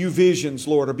insights and new visions,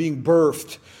 Lord, are being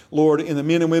birthed, Lord, in the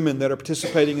men and women that are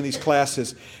participating in these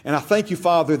classes. And I thank You,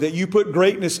 Father, that You put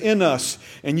greatness in us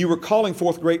and You are calling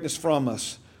forth greatness from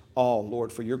us, all,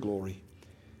 Lord, for Your glory.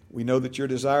 We know that Your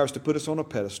desire is to put us on a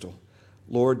pedestal.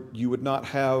 Lord, you would not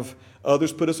have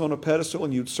others put us on a pedestal,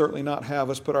 and you'd certainly not have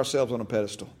us put ourselves on a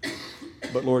pedestal.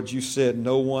 But Lord, you said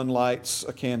no one lights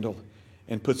a candle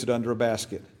and puts it under a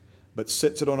basket, but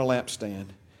sits it on a lampstand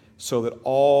so that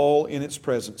all in its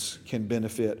presence can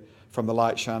benefit from the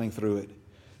light shining through it.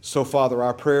 So, Father,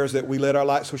 our prayer is that we let our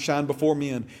light so shine before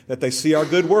men that they see our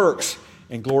good works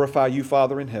and glorify you,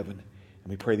 Father, in heaven. And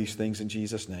we pray these things in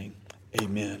Jesus' name.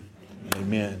 Amen.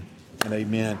 Amen. And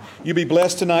amen. You be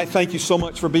blessed tonight. Thank you so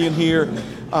much for being here.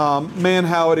 Man,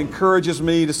 how it encourages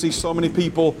me to see so many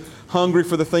people hungry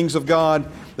for the things of God.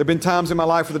 There have been times in my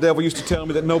life where the devil used to tell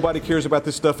me that nobody cares about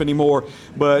this stuff anymore.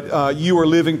 But you are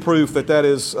living proof that that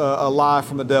is a lie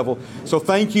from the devil. So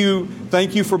thank you.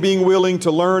 Thank you for being willing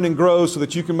to learn and grow so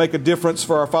that you can make a difference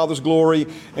for our Father's glory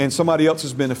and somebody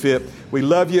else's benefit. We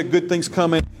love you. Good things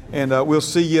coming. And we'll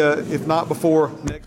see you, if not before next.